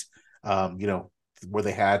States, where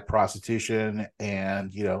they had prostitution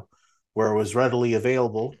and, where it was readily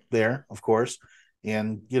available there, of course.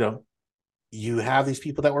 And, you have these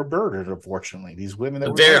people that were murdered, unfortunately. These women that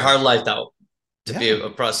were very murdered. hard life, though, to be a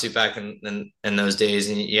prostitute back in those days.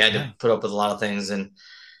 And you had to put up with a lot of things. And,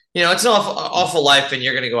 it's an awful life, and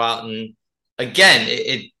you're going to go out and, again,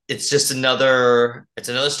 it's just another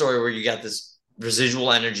story where you got this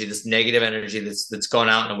residual energy, this negative energy that's gone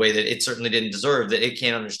out in a way that it certainly didn't deserve, that it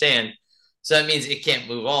can't understand. So that means it can't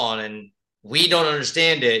move on. And we don't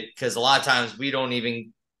understand it because a lot of times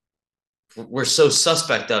we're so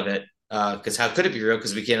suspect of it. Because how could it be real?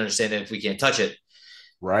 Because we can't understand it if we can't touch it.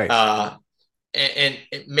 Right. And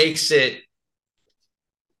it makes it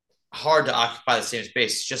hard to occupy the same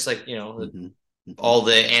space. It's just like, all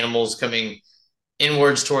the animals coming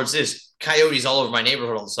inwards towards this. Coyotes all over my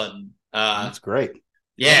neighborhood all of a sudden. That's great.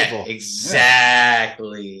 Yeah, wonderful.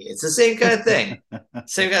 Exactly. Yeah. It's the same kind of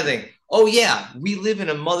thing. Oh, yeah. We live in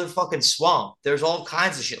a motherfucking swamp. There's all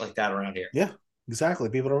kinds of shit like that around here. Yeah. Exactly.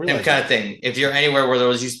 People don't realize that kind of thing. If you're anywhere where there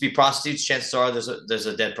used to be prostitutes, chances are there's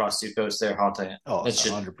a dead prostitute ghost there haunting it. Oh, it's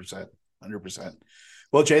 100%. 100%.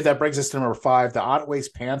 Well, Jay, that brings us to number 5, the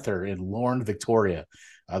Otways Panther in Lorne, Victoria.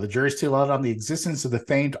 The jury's still out on the existence of the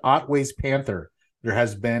famed Otways Panther. There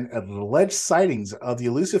has been alleged sightings of the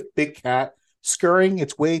elusive big cat scurrying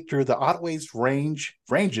its way through the Otways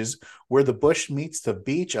ranges where the bush meets the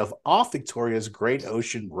beach off Victoria's Great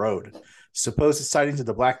Ocean Road. Supposed sightings of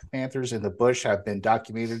the Black Panthers in the bush have been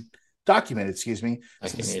documented, since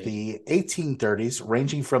the 1830s,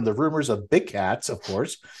 ranging from the rumors of big cats, of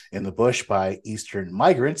course, in the bush by Eastern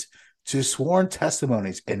migrants to sworn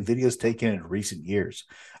testimonies and videos taken in recent years.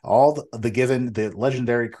 All given the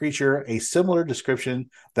legendary creature a similar description,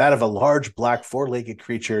 that of a large black four-legged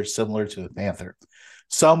creature similar to the panther.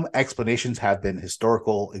 Some explanations have been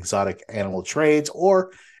historical exotic animal trades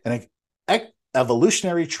or an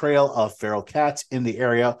evolutionary trail of feral cats in the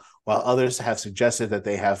area, while others have suggested that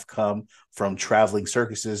they have come from traveling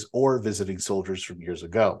circuses or visiting soldiers from years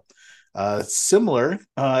ago. Similar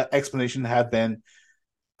explanations have been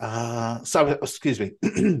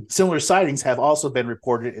similar sightings have also been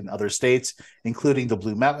reported in other states, including the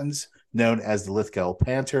Blue Mountains, known as the Lithgow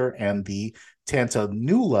Panther, and the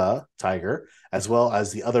Tantanoola tiger, as well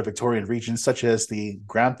as the other Victorian regions such as the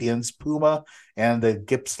Grampians puma and the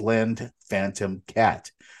Gippsland phantom cat.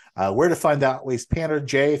 Where to find the Otways Panther,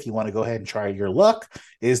 Jay, if you want to go ahead and try your luck,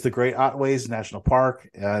 is the Great Otways National Park.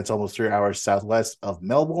 It's almost 3 hours southwest of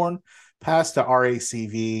Melbourne, past the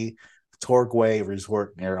RACV Torquay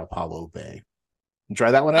Resort near Apollo Bay. You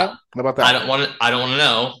try that one out? How about that? I don't want to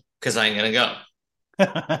know because I ain't gonna go.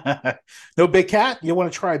 No big cat? You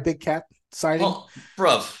want to try a big cat sighting? Well,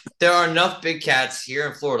 bruv, there are enough big cats here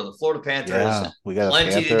in Florida. The Florida Panthers, we got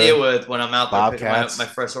plenty to deal with when I'm out there picking my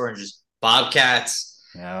fresh oranges. Bobcats,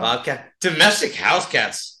 domestic house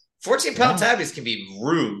cats. 14-pound tabbies can be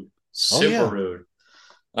rude, super rude.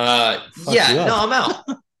 Yeah, no, I'm out.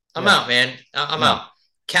 I'm Yeah. out, man. I'm out.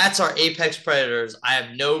 Cats are apex predators. I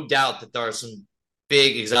have no doubt that there are some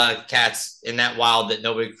big exotic cats in that wild that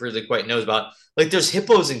nobody really quite knows about. Like there's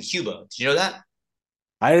hippos in Cuba. Did you know that?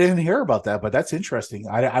 I didn't hear about that, but that's interesting.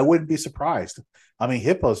 I wouldn't be surprised. I mean,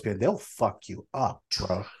 hippos, man, they'll fuck you up,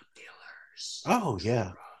 bro. Oh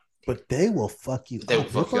yeah, but they will fuck you They will up.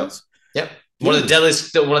 fuck you up. Hippos? Yep. Dude. One of the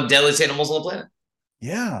deadliest animals on the planet.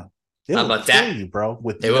 Yeah. They How will about kill that? you, bro,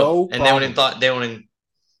 with They no will. And problem. they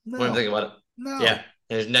wouldn't think about it. No. Yeah.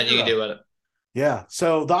 There's nothing you can do about it. Yeah.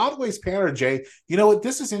 So the Otways Panther, Jay, you know what?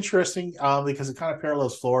 This is interesting because it kind of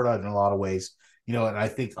parallels Florida in a lot of ways. You know, and I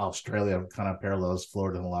think Australia kind of parallels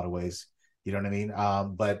Florida in a lot of ways. You know what I mean?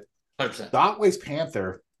 But 100%. the Otways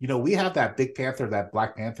Panther, you know, we have that big panther, that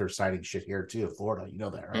Black Panther sighting shit here too in Florida. You know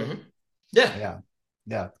that, right? Mm-hmm. Yeah. Yeah.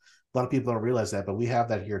 Yeah. A lot of people don't realize that, but we have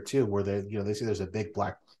that here too, where they say there's a big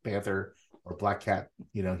Black Panther or black cat,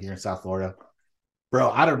 you know, here in South Florida.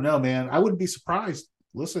 Bro, I don't know, man. I wouldn't be surprised.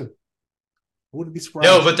 Listen, I wouldn't be surprised.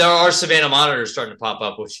 No, but there are savanna monitors starting to pop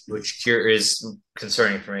up, which is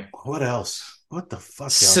concerning for me. What else? What the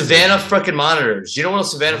fuck? Savannah freaking monitors. You know what a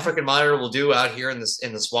Savannah freaking monitor will do out here in the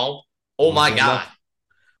swamp? Oh my god,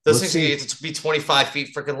 those things get to be 25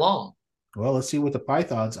 feet freaking long. Well, let's see what the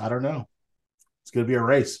pythons. I don't know. It's going to be a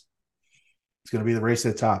race. It's going to be the race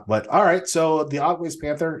at the top. But all right, so the Otways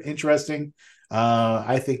Panther, interesting.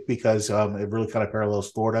 I think because it really kind of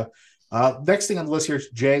parallels Florida. Next thing on the list here is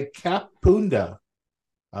Jay Kapunda.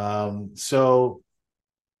 So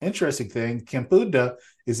interesting thing. Kapunda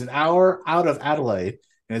is an hour out of Adelaide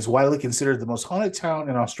and is widely considered the most haunted town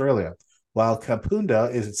in Australia. While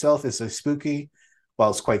Kapunda is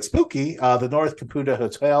quite spooky, the North Kapunda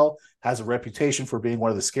Hotel has a reputation for being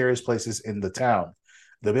one of the scariest places in the town.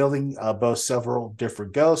 The building boasts several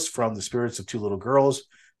different ghosts, from the spirits of two little girls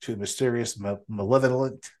to a mysterious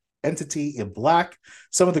malevolent entity in black.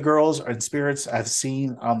 Some of the girls and spirits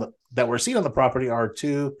that were seen on the property are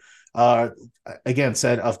two young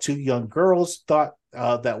girls. Thought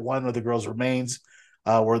that one of the girls' remains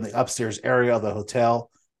were in the upstairs area of the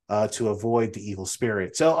hotel to avoid the evil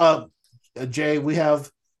spirit. So, Jay, we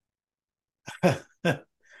have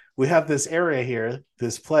this area here,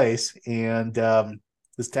 this place, and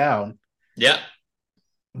this town. Yeah.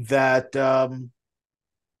 That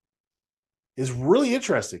is really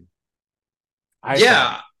interesting.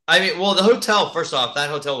 I mean, well, the hotel, first off, that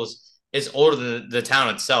hotel is older than the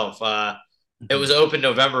town itself. It was opened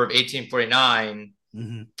November of 1849,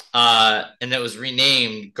 and it was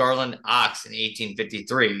renamed Garland Ox in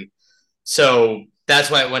 1853. So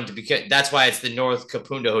that's why that's why it's the North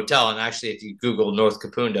Kapunda Hotel. And actually, if you Google North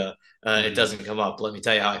Kapunda, it doesn't come up. Let me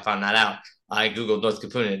tell you how I found that out. I Googled North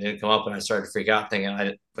Kapunda, it didn't come up, and I started to freak out thinking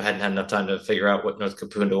I hadn't had enough time to figure out what North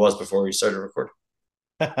Kapunda was before we started recording.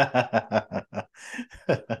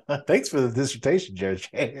 Thanks for the dissertation,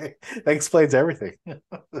 Judge. That explains everything. That's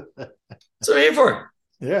what I'm here for.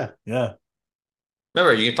 Yeah.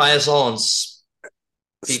 Remember, you can find us all on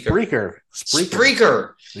Spreaker.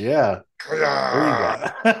 Yeah.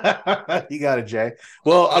 You got it, Jay.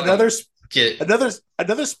 Well, another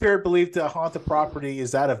spirit believed to haunt the property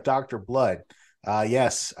is that of Dr. Blood.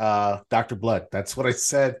 Yes, Dr. Blood. That's what I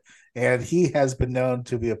said. And he has been known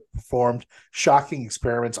to be performed shocking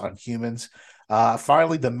experiments on humans.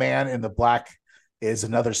 Finally, the man in the black is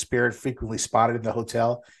another spirit frequently spotted in the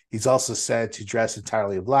hotel. He's also said to dress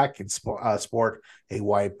entirely in black and sport a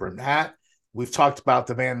white brimmed hat. We've talked about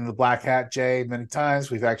the man in the black hat, Jay, many times.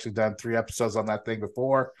 We've actually done 3 episodes on that thing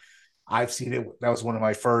before. I've seen it. That was one of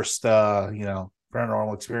my first,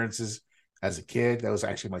 paranormal experiences as a kid. That was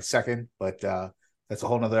actually my second, but that's a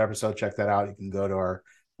whole nother episode. Check that out. You can go to our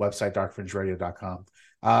website,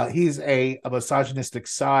 darkfringeradio.com. He's a misogynistic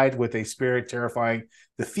side with a spirit terrifying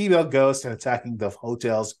the female ghost and attacking the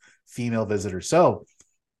hotel's female visitors. So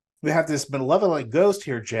we have this malevolent ghost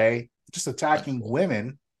here, Jay, just attacking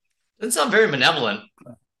women. Doesn't sound very malevolent.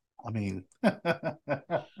 I mean, just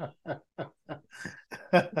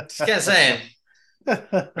can't say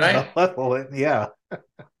it. Right? Yeah.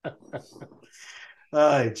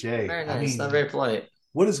 Jay. Very nice. I mean, not very polite.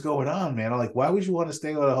 What is going on, man? Like, why would you want to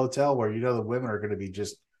stay at a hotel where you know the women are going to be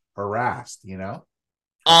just harassed? You know?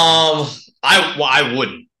 I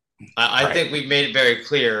wouldn't. I Right. think we've made it very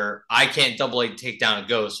clear. I can't double take down a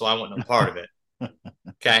ghost, so I want no part of it.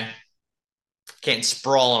 Okay. Can't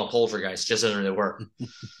sprawl on a poltergeist. Just doesn't really work.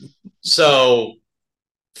 So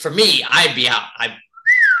for me, I'd be out.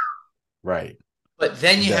 Right. But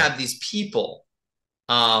then you have these people,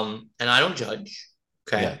 and I don't judge.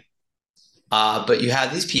 Okay. Yeah. But you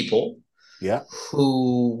have these people Yeah.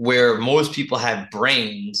 where most people have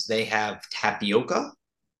brains, they have tapioca.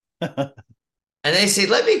 and they say,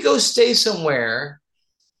 let me go stay somewhere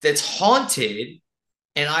that's haunted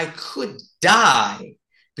and I could die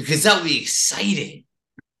because that would be exciting.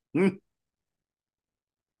 We'll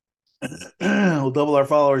double our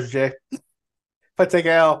followers, Jay. If I take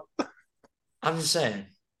a L. I'm just saying.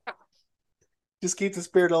 Just keep the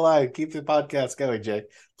spirit alive. Keep the podcast going, Jay.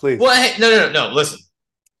 Please. Well, hey, no. Listen.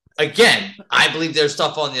 Again, I believe there's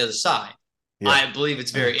stuff on the other side. Yeah. I believe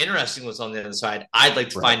it's very interesting what's on the other side. I'd like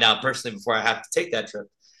to find out personally before I have to take that trip.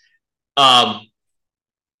 But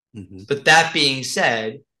that being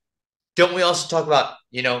said, don't we also talk about,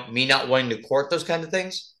 me not wanting to court those kind of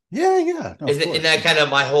things? Yeah. No, Isn't that kind of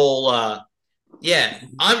my whole, I'm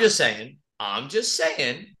just saying.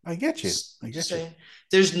 I get you.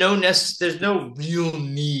 There's no real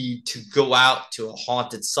need to go out to a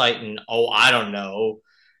haunted site and, I don't know,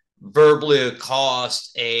 verbally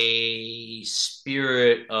accost a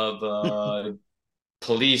spirit of a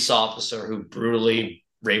police officer who brutally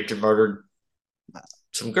raped and murdered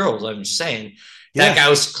some girls. I'm just saying. That guy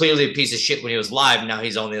was clearly a piece of shit when he was alive. Now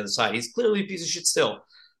he's on the other side. He's clearly a piece of shit still.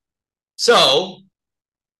 So,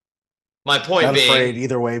 my point not being... afraid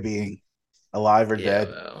either way being alive or dead.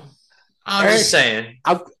 Well, I'm just saying.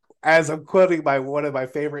 I'm quoting one of my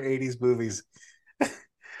favorite 80s movies,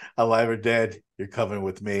 Alive or Dead, You're Coming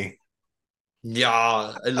With Me.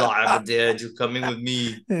 Yeah, alive or dead, you're coming with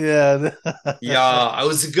me. Yeah. I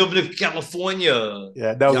was the governor of California.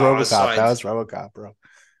 Yeah, that was RoboCop. That was RoboCop, bro.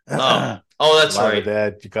 That's alive right. Or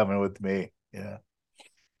Dead, You're Coming With Me. Yeah.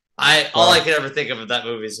 All I can ever think of that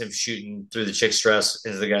movie is him shooting through the chick's dress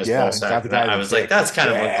into the guy's ball sack. I was like, that's kind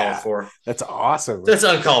of uncalled for. That's awesome. That's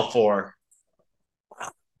uncalled for.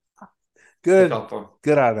 Good on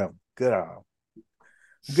him.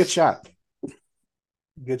 Good shot.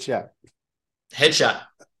 Headshot.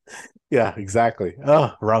 Yeah, exactly.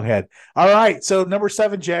 Oh, wrong head. All right. So number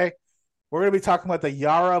 7, Jay, we're going to be talking about the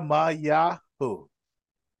Yara Ma Yahoo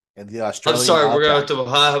and the Australian. I'm sorry, we're going to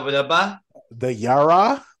the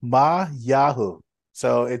Yara Ma Yahoo.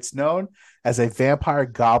 So it's known as a vampire,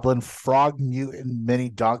 goblin, frog, mutant, mini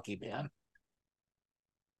donkey man.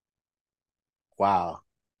 Wow.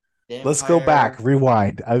 Let's go back.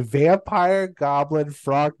 Rewind. A vampire, goblin,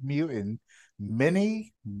 frog, mutant,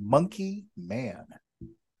 mini monkey man.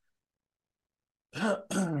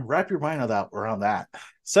 Wrap your mind around that.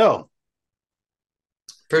 So,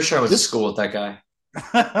 pretty sure I was in school with that guy.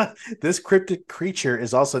 This cryptid creature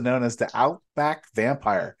is also known as the Outback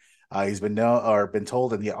Vampire. He's been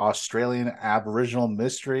told in the Australian Aboriginal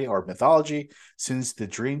mystery or mythology since the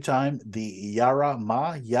Dreamtime. The Yara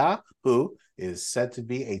Ma Yahoo is said to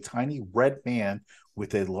be a tiny red man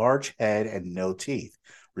with a large head and no teeth,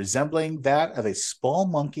 resembling that of a small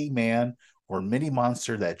monkey man or mini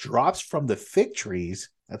monster that drops from the fig trees.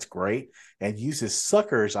 That's great. And uses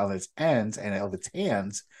suckers on its ends and of its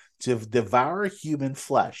hands to devour human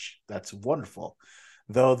flesh. That's wonderful.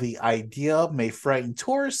 Though the idea may frighten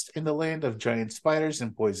tourists in the land of giant spiders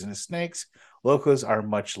and poisonous snakes, locals are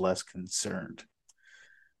much less concerned.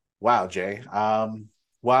 Wow, Jay.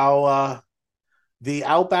 While the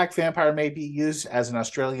Outback Vampire may be used as an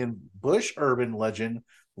Australian bush urban legend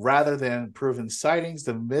rather than proven sightings,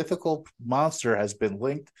 the mythical monster has been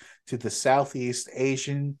linked to the Southeast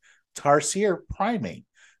Asian tarsier primate,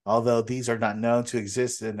 although these are not known to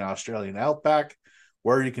exist in the Australian outback.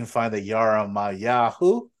 Where you can find the Yara Ma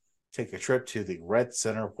Yahoo, take a trip to the Red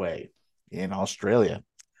Center Way in Australia.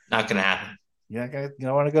 Not going to happen. You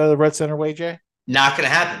don't want to go to the Red Center Way, Jay? Not going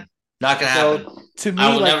to happen. To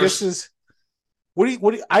me, this is... What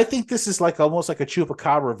do you, I think this is like almost like a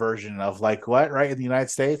chupacabra version of like what, right? In the United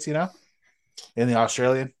States, in the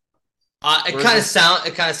Australian. It kind of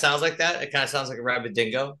sounds like that. It kind of sounds like a rabbit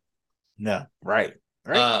dingo. No, right.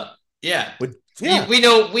 Yeah. Yeah. We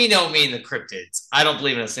know me and the cryptids. I don't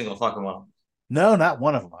believe in a single fucking one. No, not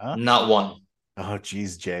one of them, huh? Not one. Oh,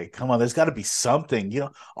 geez, Jay. Come on, there's got to be something.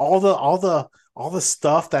 All the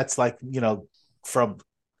stuff that's like, from,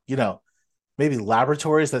 maybe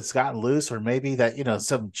laboratories that's gotten loose, or maybe that,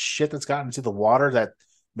 some shit that's gotten into the water that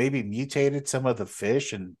maybe mutated some of the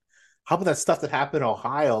fish. And how about that stuff that happened in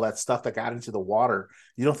Ohio, that stuff that got into the water?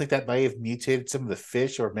 You don't think that may have mutated some of the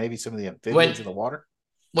fish or maybe some of the amphibians in the water?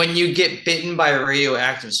 When you get bitten by a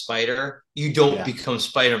radioactive spider, you don't become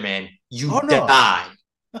Spider-Man. You die.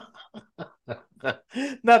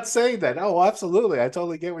 Not saying that. Oh, absolutely. I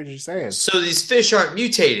totally get what you're saying. So these fish aren't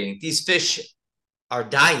mutating. These fish are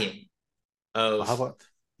dying. How about?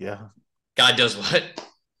 Yeah. God knows what.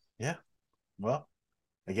 Yeah. Well,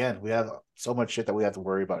 again, we have so much shit that we have to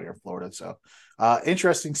worry about here in Florida. So,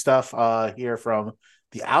 interesting stuff here from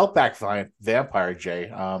the Outback Vampire, Jay.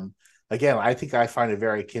 again, I think I find it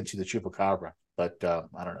very akin to the chupacabra, but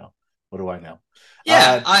I don't know. What do I know?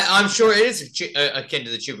 Yeah, I'm sure it is akin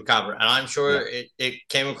to the chupacabra, and I'm sure Yeah. it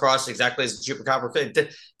came across exactly as the chupacabra.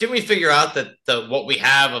 Didn't we figure out that what we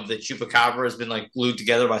have of the chupacabra has been like glued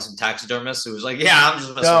together by some taxidermists who was like, yeah, I'm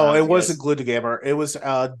just messing No, around it with you wasn't guys. glued together. It was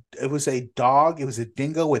a dog. It was a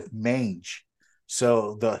dingo with mange.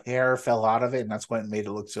 So the hair fell out of it, and that's what made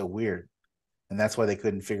it look so weird. And that's why they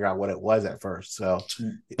couldn't figure out what it was at first. So,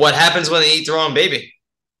 What happens when they eat their own baby?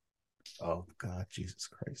 oh God, Jesus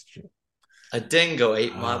Christ, Jim. A dingo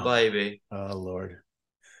ate my baby. Oh Lord.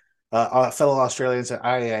 Fellow Australians,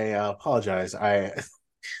 I apologize. I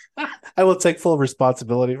I will take full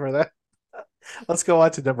responsibility for that. Let's go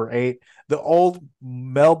on to number 8. The old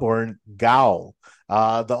Melbourne Gaol.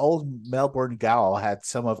 The old Melbourne Gaol had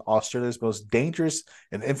some of Australia's most dangerous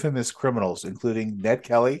and infamous criminals, including Ned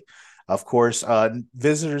Kelly. Of course,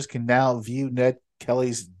 visitors can now view Ned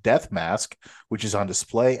Kelly's death mask, which is on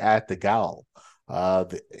display at the Gaol.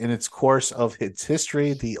 In its course of its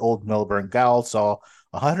history, the old Melbourne Gaol saw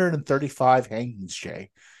 135 hangings,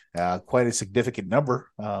 Jay. Quite a significant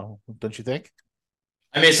number, don't you think?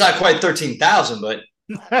 I mean, it's not quite 13,000, but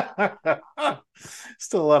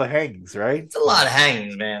still a lot of hangings, right? It's a lot of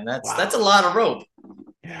hangings, man. That's a lot of rope.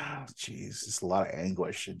 Yeah, geez, just a lot of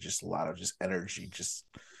anguish and just a lot of energy. It's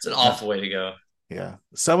an awful way to go. Yeah,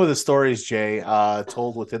 some of the stories, Jay,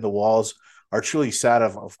 told within the walls are truly sad.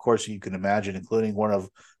 Of course, you can imagine, including one of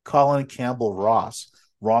Colin Campbell Ross,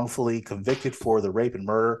 wrongfully convicted for the rape and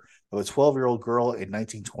murder of a 12-year-old girl in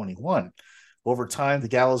 1921. Over time, the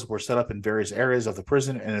gallows were set up in various areas of the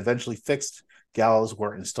prison, and eventually fixed gallows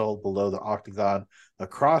were installed below the octagon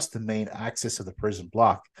across the main axis of the prison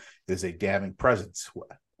block. It is a damning presence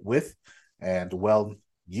with and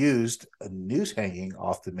well-used noose hanging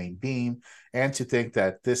off the main beam, and to think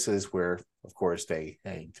that this is where, of course, they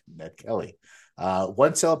hanged Ned Kelly.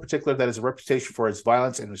 One cell in particular that has a reputation for its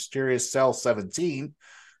violence and mysterious cell 17.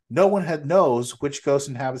 No one knows which ghost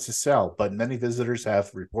inhabits the cell, but many visitors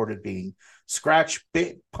have reported being scratched,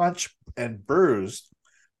 bit, punched, and bruised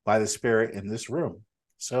by the spirit in this room.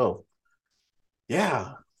 So,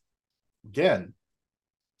 yeah, again,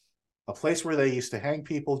 a place where they used to hang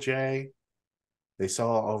people, Jay. They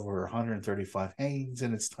saw over 135 hangings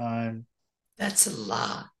in its time. That's a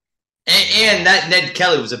lot. And that Ned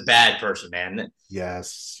Kelly was a bad person, man.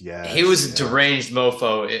 Yes. He was a deranged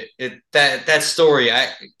mofo. That story, I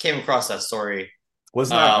came across that story.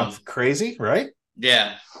 Wasn't that crazy, right?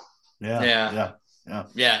 Yeah.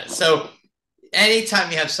 So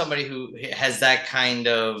anytime you have somebody who has that kind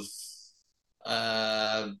of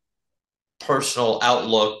personal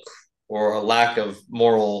outlook or a lack of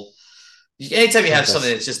moral, anytime you have something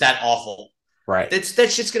that's just that awful, right?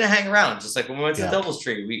 That shit's gonna hang around. Just like when we went to the Devil's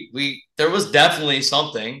Tree, we there was definitely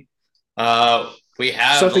something. We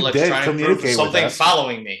have something electronic did communicate proof of something with us.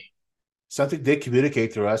 following me. Something did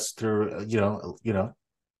communicate through us through it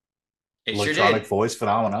electronic voice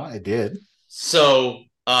phenomena. It did. So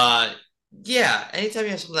anytime you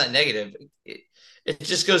have something that negative, it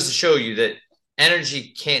just goes to show you that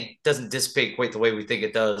energy doesn't dissipate quite the way we think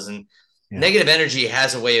it does, and negative energy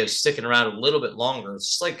has a way of sticking around a little bit longer. It's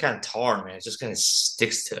just like kind of tar, man. It just kind of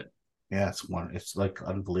sticks to it. Yeah, it's like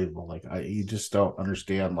unbelievable. Like you just don't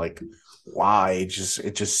understand why it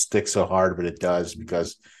just sticks so hard, but it does,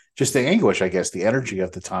 because just the anguish, I guess, the energy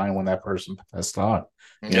of the time when that person passed on.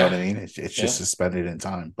 You know what I mean? It's just suspended in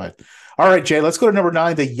time. But all right, Jay, let's go to number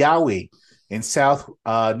 9, the Yowie in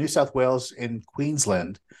New South Wales in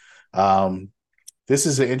Queensland. This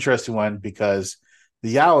is an interesting one because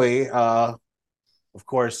the Yowie, of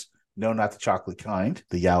course, no, not the chocolate kind.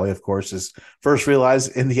 The Yowie, of course, is first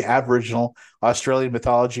realized in the Aboriginal Australian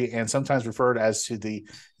mythology and sometimes referred as to the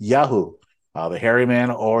Yahoo, the hairy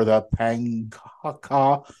man, or the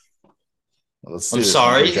Pangaka. I'm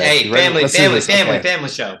sorry. Hey, family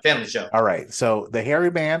show. All right. So the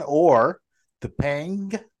hairy man or the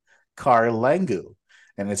Pangkarlengu,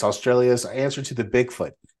 and it's Australia's answer to the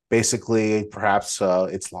Bigfoot. Basically, perhaps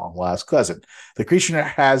its long-lost cousin. The creature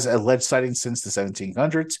has alleged sightings since the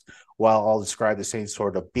 1700s, while all describe the same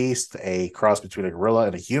sort of beast, a cross between a gorilla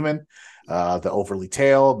and a human. The overly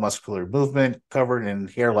tailed, muscular movement, covered in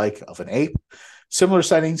hair like of an ape. Similar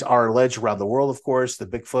sightings are alleged around the world, of course, the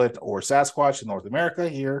Bigfoot or Sasquatch in North America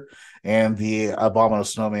here, and the abominable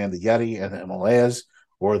snowman, the Yeti in the Himalayas,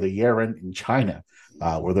 or the Yeren in China.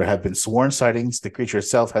 Where there have been sworn sightings, the creature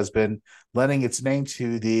itself has been lending its name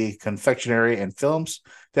to the confectionery and films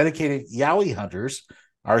dedicated Yowie hunters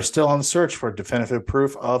are still on the search for definitive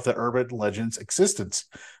proof of the urban legend's existence.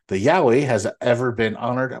 The Yowie has ever been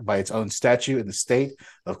honored by its own statue in the state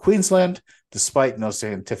of Queensland, despite no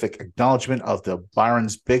scientific acknowledgement of the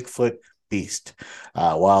Byron's Bigfoot beast.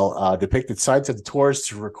 While depicted sites of the tours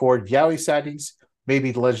to record Yowie sightings,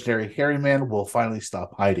 maybe the legendary hairy man will finally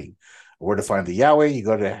stop hiding. Where to find the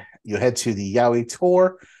Yowie? You head to the Yowie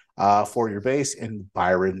tour for your base in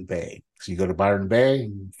Byron Bay. So you go to Byron Bay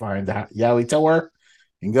and find the Yowie tour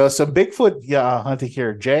and go some Bigfoot hunting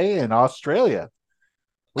here, Jay, in Australia.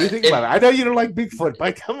 What do you think about it? I know you don't like Bigfoot,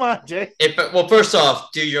 but come on, Jay. Well, first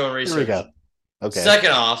off, do your own research. Here we go. Okay.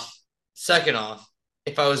 Second off,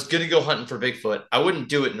 if I was going to go hunting for Bigfoot, I wouldn't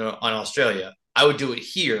do it on Australia. I would do it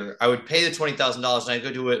here. I would pay the $20,000 and I'd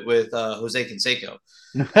go do it with Jose Canseco.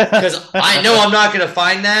 Because I know I'm not going to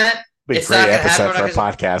find that. It's not going to happen for a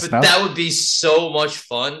podcast. But that would be so much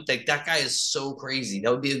fun. Like, that guy is so crazy.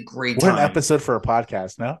 That would be a great time. What an episode for a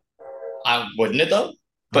podcast, no? Wouldn't it, though?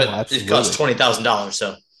 But it costs $20,000,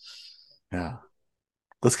 so. Yeah.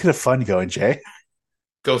 Let's get a fund going, Jay.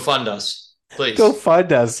 Go fund us, please. Go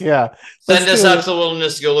fund us, yeah. Send us out to the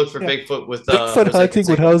wilderness to go look for Bigfoot with Bigfoot hunting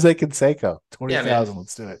with Jose Canseco. 20,000.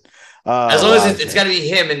 Let's do it. As long as it's got to be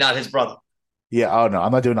him and not his brother. Yeah. Oh no,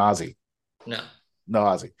 I'm not doing Ozzy. No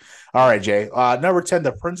Ozzy. All right, Jay. Number 10,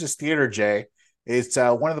 the Princess Theatre, Jay. It's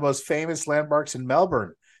one of the most famous landmarks in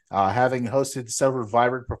Melbourne, having hosted several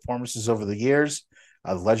vibrant performances over the years.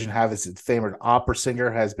 The legend has its favorite opera singer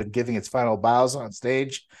has been giving its final bows on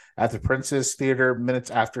stage at the Princess Theatre minutes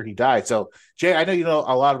after he died. So, Jay, I know you know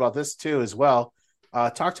a lot about this too as well.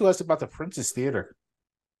 Talk to us about the Princess Theatre.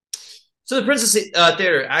 So the Princess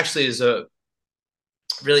Theatre actually is a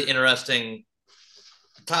really interesting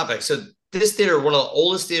topic. So this theater, one of the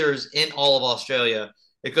oldest theaters in all of Australia.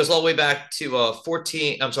 It goes all the way back to goes all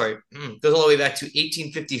the way back to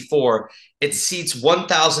 1854. It seats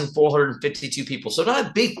 1,452 people. So not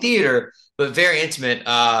a big theater, but very intimate.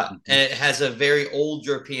 And it has a very old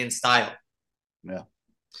European style. Yeah.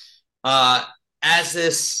 As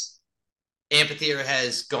this amphitheater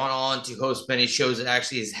has gone on to host many shows, it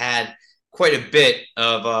actually has had quite a bit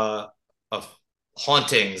of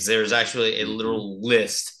hauntings. There's actually a literal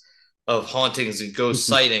list of hauntings and ghost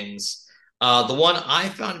sightings. The one I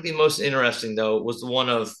found to be most interesting, though, was the one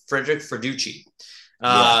of Frederick Ferducci.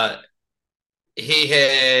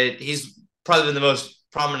 He's probably been the most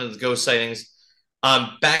prominent of the ghost sightings.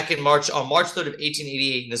 Back in March 3rd of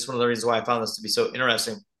 1888, and this is one of the reasons why I found this to be so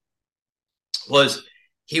interesting, was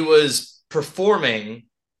he was performing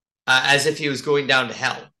as if he was going down to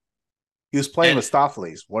hell. He was playing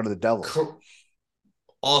Mephistopheles, one of the devils.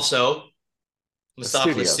 Also,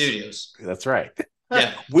 Mephistopheles Studios. That's right.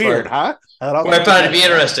 Yeah. Weird, huh? I found it to be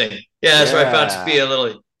interesting. Yeah, that's what I found it to be a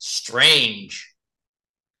little strange.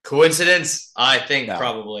 Coincidence? I think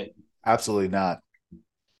probably. Absolutely not.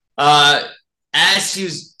 As he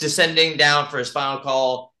was descending down for his final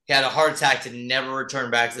call, he had a heart attack to never return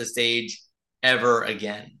back to the stage ever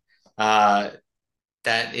again. That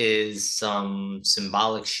is some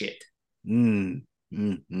symbolic shit.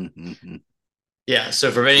 Yeah,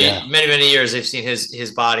 so for many years, they've seen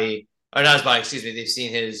his body. Or not his body, excuse me. They've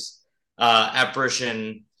seen his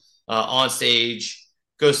apparition on stage,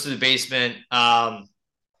 goes to the basement.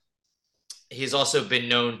 He's also been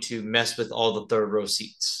known to mess with all the third row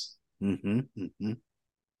seats.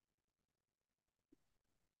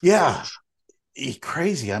 Yeah.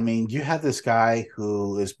 Crazy. I mean, you have this guy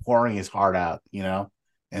who is pouring his heart out,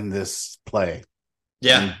 in this play.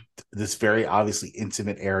 Yeah. In this very obviously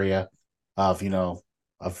intimate area of, a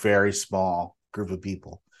very small group of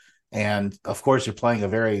people. And of course, you're playing a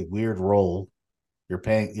very weird role. You're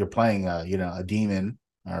playing a demon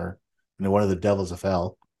or one of the devils of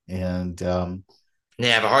hell, and they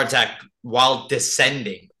have a heart attack while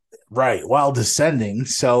descending. Right, while descending.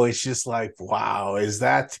 So it's just like, wow, is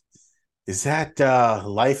that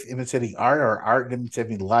life imitating art or art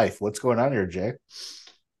imitating life? What's going on here, Jay?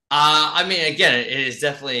 I mean, again, it is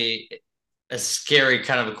definitely a scary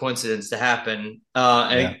kind of a coincidence to happen.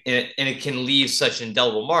 And it can leave such an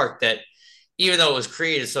indelible mark that even though it was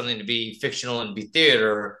created something to be fictional and be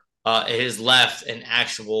theater, it has left an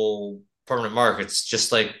actual permanent mark. It's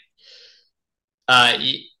just like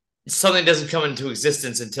something doesn't come into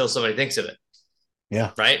existence until somebody thinks of it.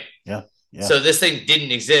 Yeah. Right? Yeah. So this thing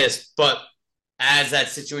didn't exist, but as that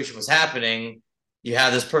situation was happening, you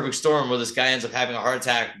have this perfect storm where this guy ends up having a heart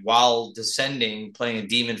attack while descending, playing a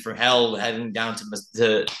demon from hell, heading down to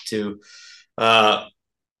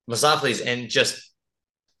Mephistopheles, and just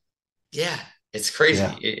it's crazy.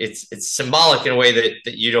 Yeah. It's symbolic in a way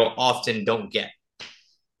that you don't get.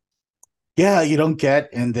 Yeah, you don't get,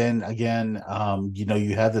 and then again,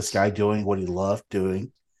 you have this guy doing what he loved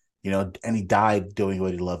doing, and he died doing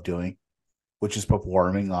what he loved doing, which is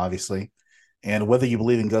performing, obviously. And whether you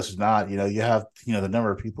believe in ghosts or not, you have, the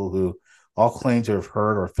number of people who all claim to have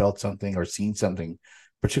heard or felt something or seen something,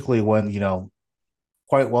 particularly when,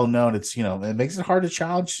 quite well known. It's, it makes it hard to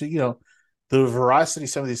challenge, the veracity of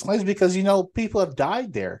some of these claims because, people have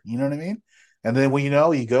died there. You know what I mean? And then when,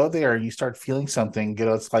 you go there and you start feeling something,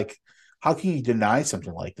 it's like, how can you deny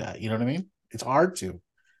something like that? You know what I mean? It's hard to.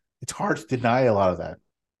 It's hard to deny a lot of that.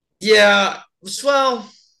 Yeah. Well,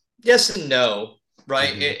 yes and no,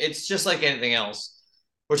 right? It's just like anything else.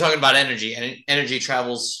 We're talking about energy, and energy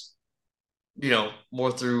travels,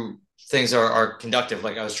 more through things are conductive.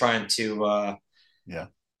 Like I was trying to, I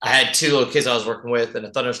had two little kids I was working with, and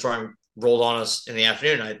a thunderstorm rolled on us in the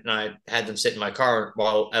afternoon. And I had them sit in my car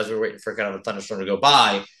as we were waiting for kind of a thunderstorm to go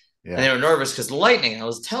by. Yeah. And they were nervous because the lightning. I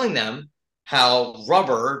was telling them how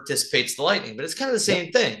rubber dissipates the lightning, but it's kind of the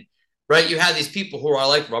same thing, right? You have these people who are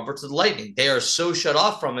like rubber to the lightning. They are so shut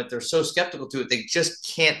off from it. They're so skeptical to it. They just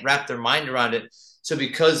can't wrap their mind around it. So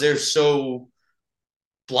because they're so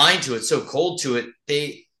blind to it, so cold to it,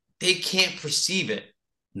 they can't perceive it.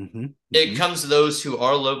 It comes to those who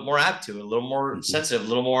are a little more apt to it, a little more sensitive, a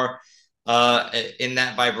little more in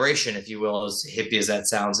that vibration, if you will, as hippie as that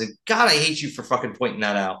sounds. And God, I hate you for fucking pointing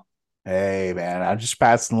that out. Hey, man, I'm just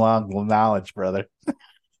passing along knowledge, brother.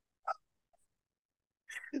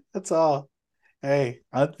 That's all. Hey,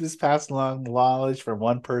 I'm just passing along knowledge from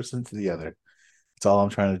one person to the other. That's all I'm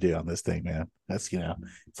trying to do on this thing, man. That's,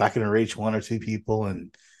 if I can reach one or two people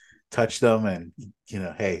and touch them and,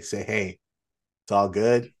 hey, say, hey, it's all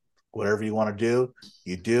good. Whatever you want to do,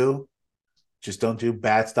 you do. Just don't do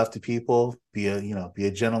bad stuff to people. Be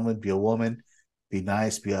a gentleman, be a woman, be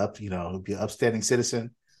nice, be an upstanding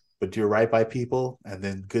citizen, but do right by people, and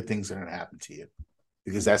then good things are going to happen to you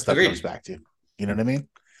because that stuff comes back to you. You know what I mean?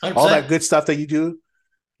 100%. All that good stuff that you do,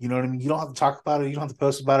 you know what I mean? You don't have to talk about it. You don't have to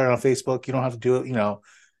post about it on Facebook. You don't have to do it. You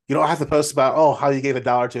don't have to post about, how you gave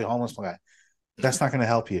 $1 to a homeless guy. That's not going to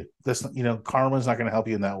help you. That's karma's not going to help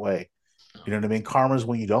you in that way. You know what I mean? Karma is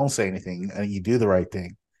when you don't say anything and you do the right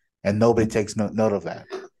thing, and nobody takes note of that,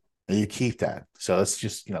 and you keep that. So it's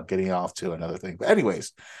just getting off to another thing. But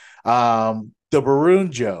anyways, the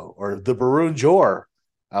Baroon Joe or the Baroon Jor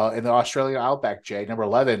in the Australian outback, Jay, number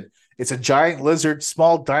 11. It's a giant lizard,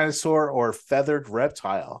 small dinosaur, or feathered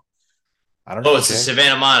reptile. I don't know. Oh, it's a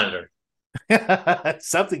Savannah Monitor.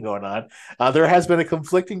 Something going on. There has been a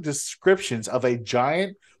conflicting descriptions of a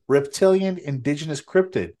giant reptilian indigenous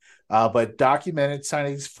cryptid, but documented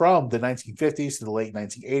sightings from the 1950s to the late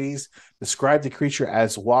 1980s described the creature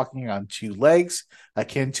as walking on two legs,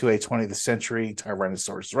 akin to a 20th century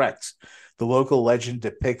Tyrannosaurus Rex. The local legend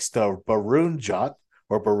depicts the Baroon Jot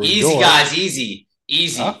or Baroon Easy, Jor. guys, easy.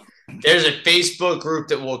 Huh? There's a Facebook group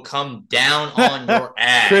that will come down on your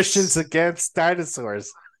ass. Christians against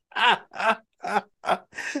dinosaurs.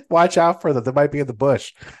 Watch out for them. They might be in the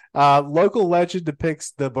bush. Local legend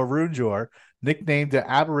depicts the Barunjor, nicknamed the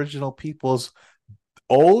Aboriginal people's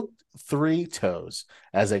old three toes,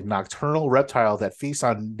 as a nocturnal reptile that feasts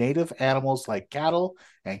on native animals like cattle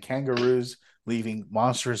and kangaroos, leaving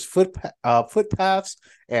monstrous footpaths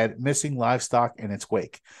and missing livestock in its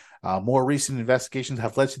wake. More recent investigations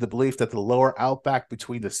have led to the belief that the lower outback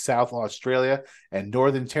between the South Australia and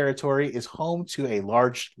Northern Territory is home to a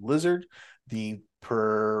large lizard, the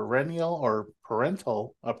perennial,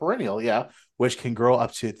 which can grow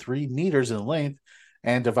up to 3 meters in length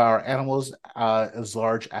and devour animals as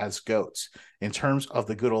large as goats. In terms of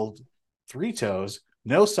the good old three toes,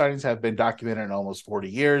 no sightings have been documented in almost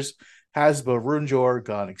 40 years. Has Barunjor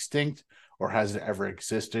gone extinct, or has it ever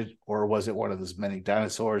existed, or was it one of those many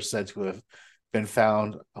dinosaurs said to have been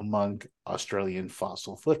found among Australian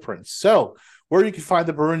fossil footprints? So, where you can find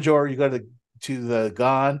the Barunjor, you go to the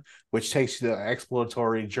GON, which takes you the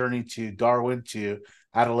exploratory journey to Darwin, to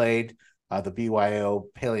Adelaide, the BYO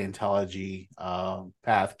paleontology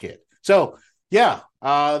path kit. So, yeah,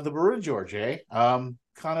 the Barunjor, Jay, kind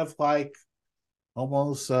of like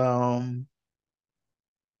almost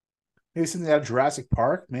maybe something out of Jurassic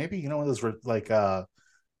Park, maybe, one of those like what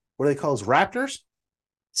do they call those, raptors?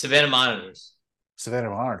 Savannah Monitors. Savannah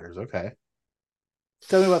Monitors, okay.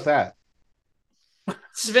 Tell me about that.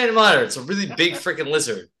 Savannah Monitor, it's a really big freaking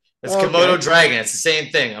lizard. It's Komodo dragon. It's the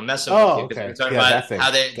same thing. I'm messing with you because we're talking about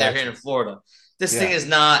how they're here in Florida. This thing is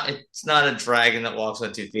it's not a dragon that walks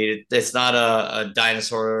on 2 feet. It's not a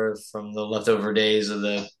dinosaur from the leftover days of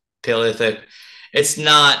the Paleolithic. It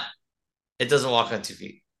doesn't walk on 2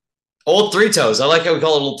 feet. Old three toes. I like how we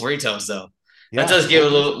call it old three toes, though. That does give a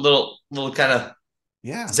little kind of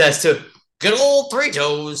zest to it. Good old three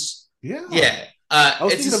toes. Yeah. Yeah. I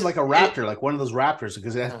was thinking of like a raptor, like one of those raptors,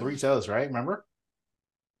 because it has 3 toes, right? Remember?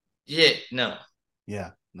 Yeah. No.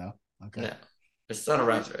 Yeah. No. Okay. No. It's not a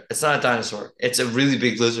raptor. It's not a dinosaur. It's a really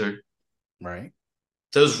big lizard. Right.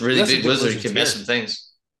 Those really big lizards can miss some things.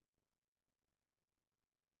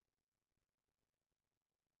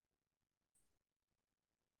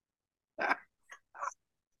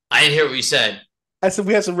 I didn't hear what you said. I said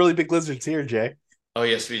we have some really big lizards here, Jay. Oh,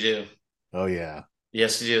 yes, we do. Oh, yeah.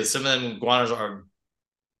 Yes, we do. Some of them iguanas are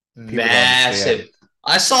massive.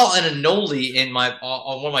 I saw an anole in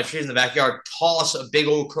on one of my trees in the backyard toss a big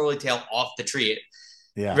old curly tail off the tree.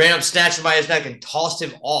 Yeah. Ran up, snatched him by his neck, and tossed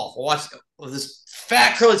him off. I watched this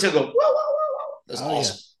fat curly tail go, whoa, whoa, whoa, whoa. That's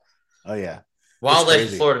awesome. Yeah. Oh, yeah.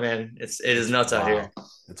 Wildlife in Florida, man. It is nuts out here.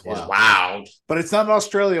 It's wild. It's wild. But it's not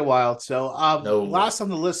Australia wild. So no. Last on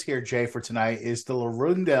the list here, Jay, for tonight is the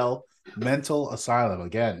Larundel Mental Asylum.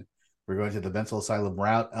 Again, we're going to the mental asylum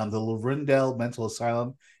route. The Larundel Mental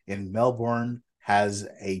Asylum in Melbourne has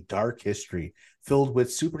a dark history filled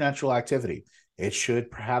with supernatural activity. It should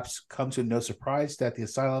perhaps come to no surprise that the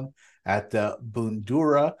asylum at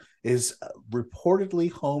Bundoora is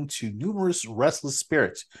reportedly home to numerous restless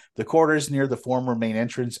spirits. The quarters near the former main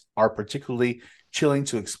entrance are particularly chilling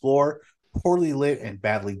to explore, poorly lit and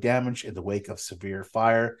badly damaged in the wake of severe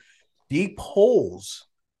fire. Deep holes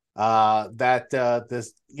that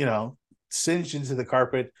singed into the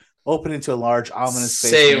carpet, open into a large ominous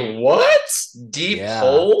space. Say what? Deep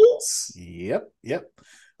holes? Yep.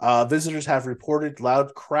 Visitors have reported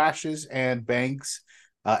loud crashes and bangs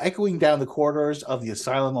echoing down the corridors of the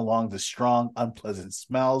asylum, along the strong, unpleasant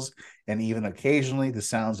smells, and even occasionally the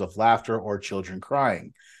sounds of laughter or children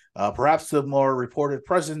crying. Perhaps the more reported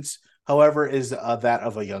presence, however, is that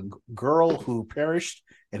of a young girl who perished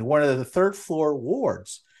in one of the third-floor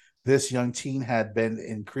wards. This young teen had been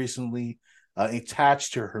increasingly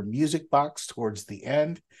attached to her music box towards the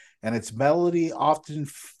end, and its melody often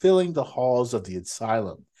filling the halls of the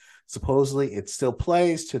asylum. Supposedly, it still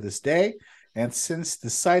plays to this day, and since the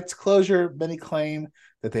site's closure, many claim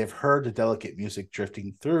that they have heard the delicate music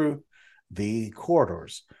drifting through the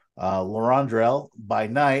corridors. Larundel by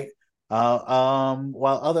night,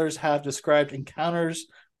 while others have described encounters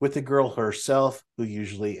with the girl herself, who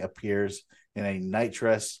usually appears in a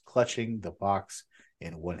nightdress, clutching the box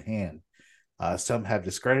in one hand. Some have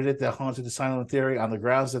discredited the haunted asylum theory on the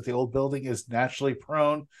grounds that the old building is naturally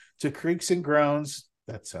prone to creaks and groans.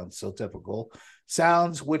 That sounds so typical.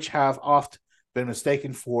 Sounds which have oft been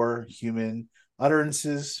mistaken for human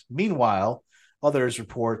utterances. Meanwhile, others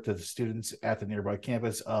report that the students at the nearby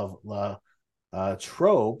campus of La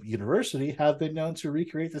Trobe University have been known to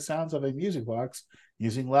recreate the sounds of a music box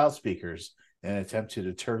using loudspeakers in an attempt to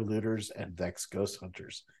deter looters and vex ghost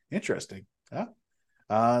hunters. Interesting. Huh?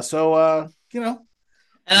 And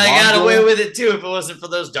I got away with it too if it wasn't for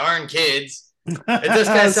those darn kids. It does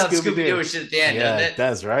kind of sound Scooby-Doo shit at the end, doesn't it? It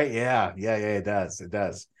does, right? Yeah, it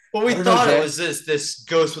does. Well, we thought it was this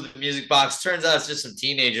ghost with a music box. Turns out it's just some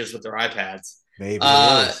teenagers with their iPads. Maybe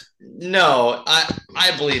it is. No,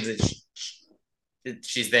 I believe that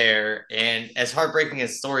she's there. And as heartbreaking a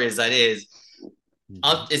story as that is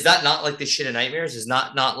that not like the shit of nightmares? Is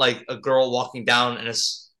not like a girl walking down and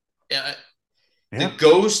the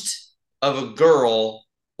ghost of a girl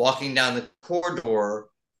walking down the corridor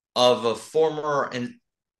of a former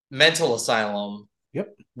mental asylum. Yep.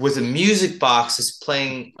 With a music box is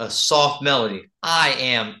playing a soft melody. I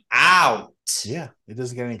am out. Yeah, it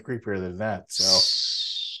doesn't get any creepier than that.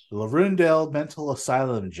 So, Larundel Mental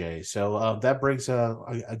Asylum, Jay. So that brings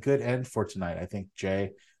a good end for tonight, I think,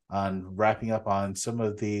 Jay, on wrapping up on some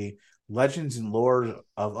of the legends and lore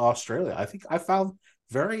of Australia. I think I found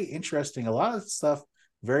very interesting. A lot of stuff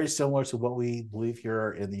very similar to what we believe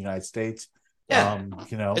here in the United States. Yeah,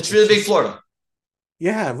 it's really big Florida.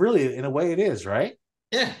 Yeah, really, in a way, it is, right?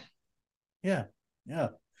 Yeah.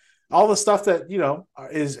 All the stuff that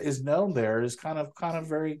is known there is kind of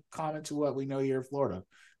very common to what we know here in Florida.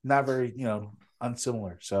 Not very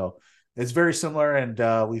unsimilar. So it's very similar,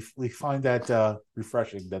 and we find that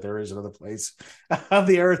refreshing that there is another place on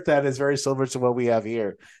the earth that is very similar to what we have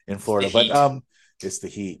here in Florida. But it's the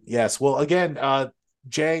heat. Yes. Well, again,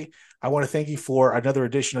 Jay, I want to thank you for another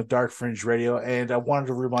edition of Dark Fringe Radio, and I wanted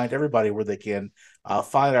to remind everybody where they can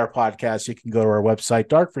find our podcast. You can go to our website,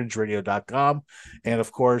 darkfringeradio.com, and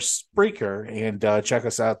of course, Spreaker, and check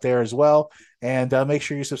us out there as well. And make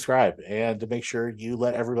sure you subscribe, and make sure you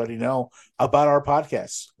let everybody know about our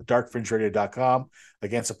podcast, darkfringeradio.com.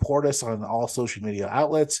 Again, support us on all social media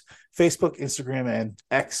outlets, Facebook, Instagram, and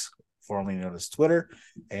X, formerly known as Twitter.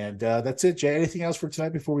 And that's it, Jay. Anything else for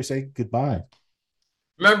tonight before we say goodbye?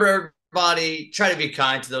 Remember, everybody, try to be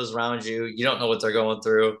kind to those around you. You don't know what they're going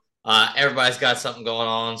through. Everybody's got something going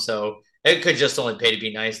on, so it could just only pay to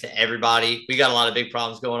be nice to everybody. We got a lot of big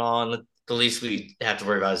problems going on. The least we have to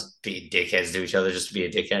worry about is being dickheads to each other, just to be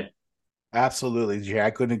a dickhead. Absolutely, Jay.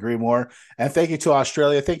 I couldn't agree more. And thank you to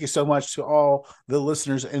Australia. Thank you so much to all the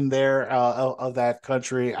listeners in there of that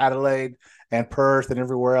country, Adelaide and Perth and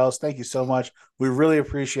everywhere else. Thank you so much. We really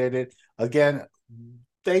appreciate it. Again,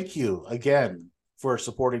 thank you again for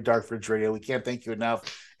supporting Dark Fringe Radio. We can't thank you enough.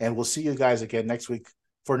 And we'll see you guys again next week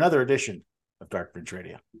for another edition of Dark Fringe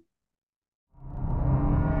Radio.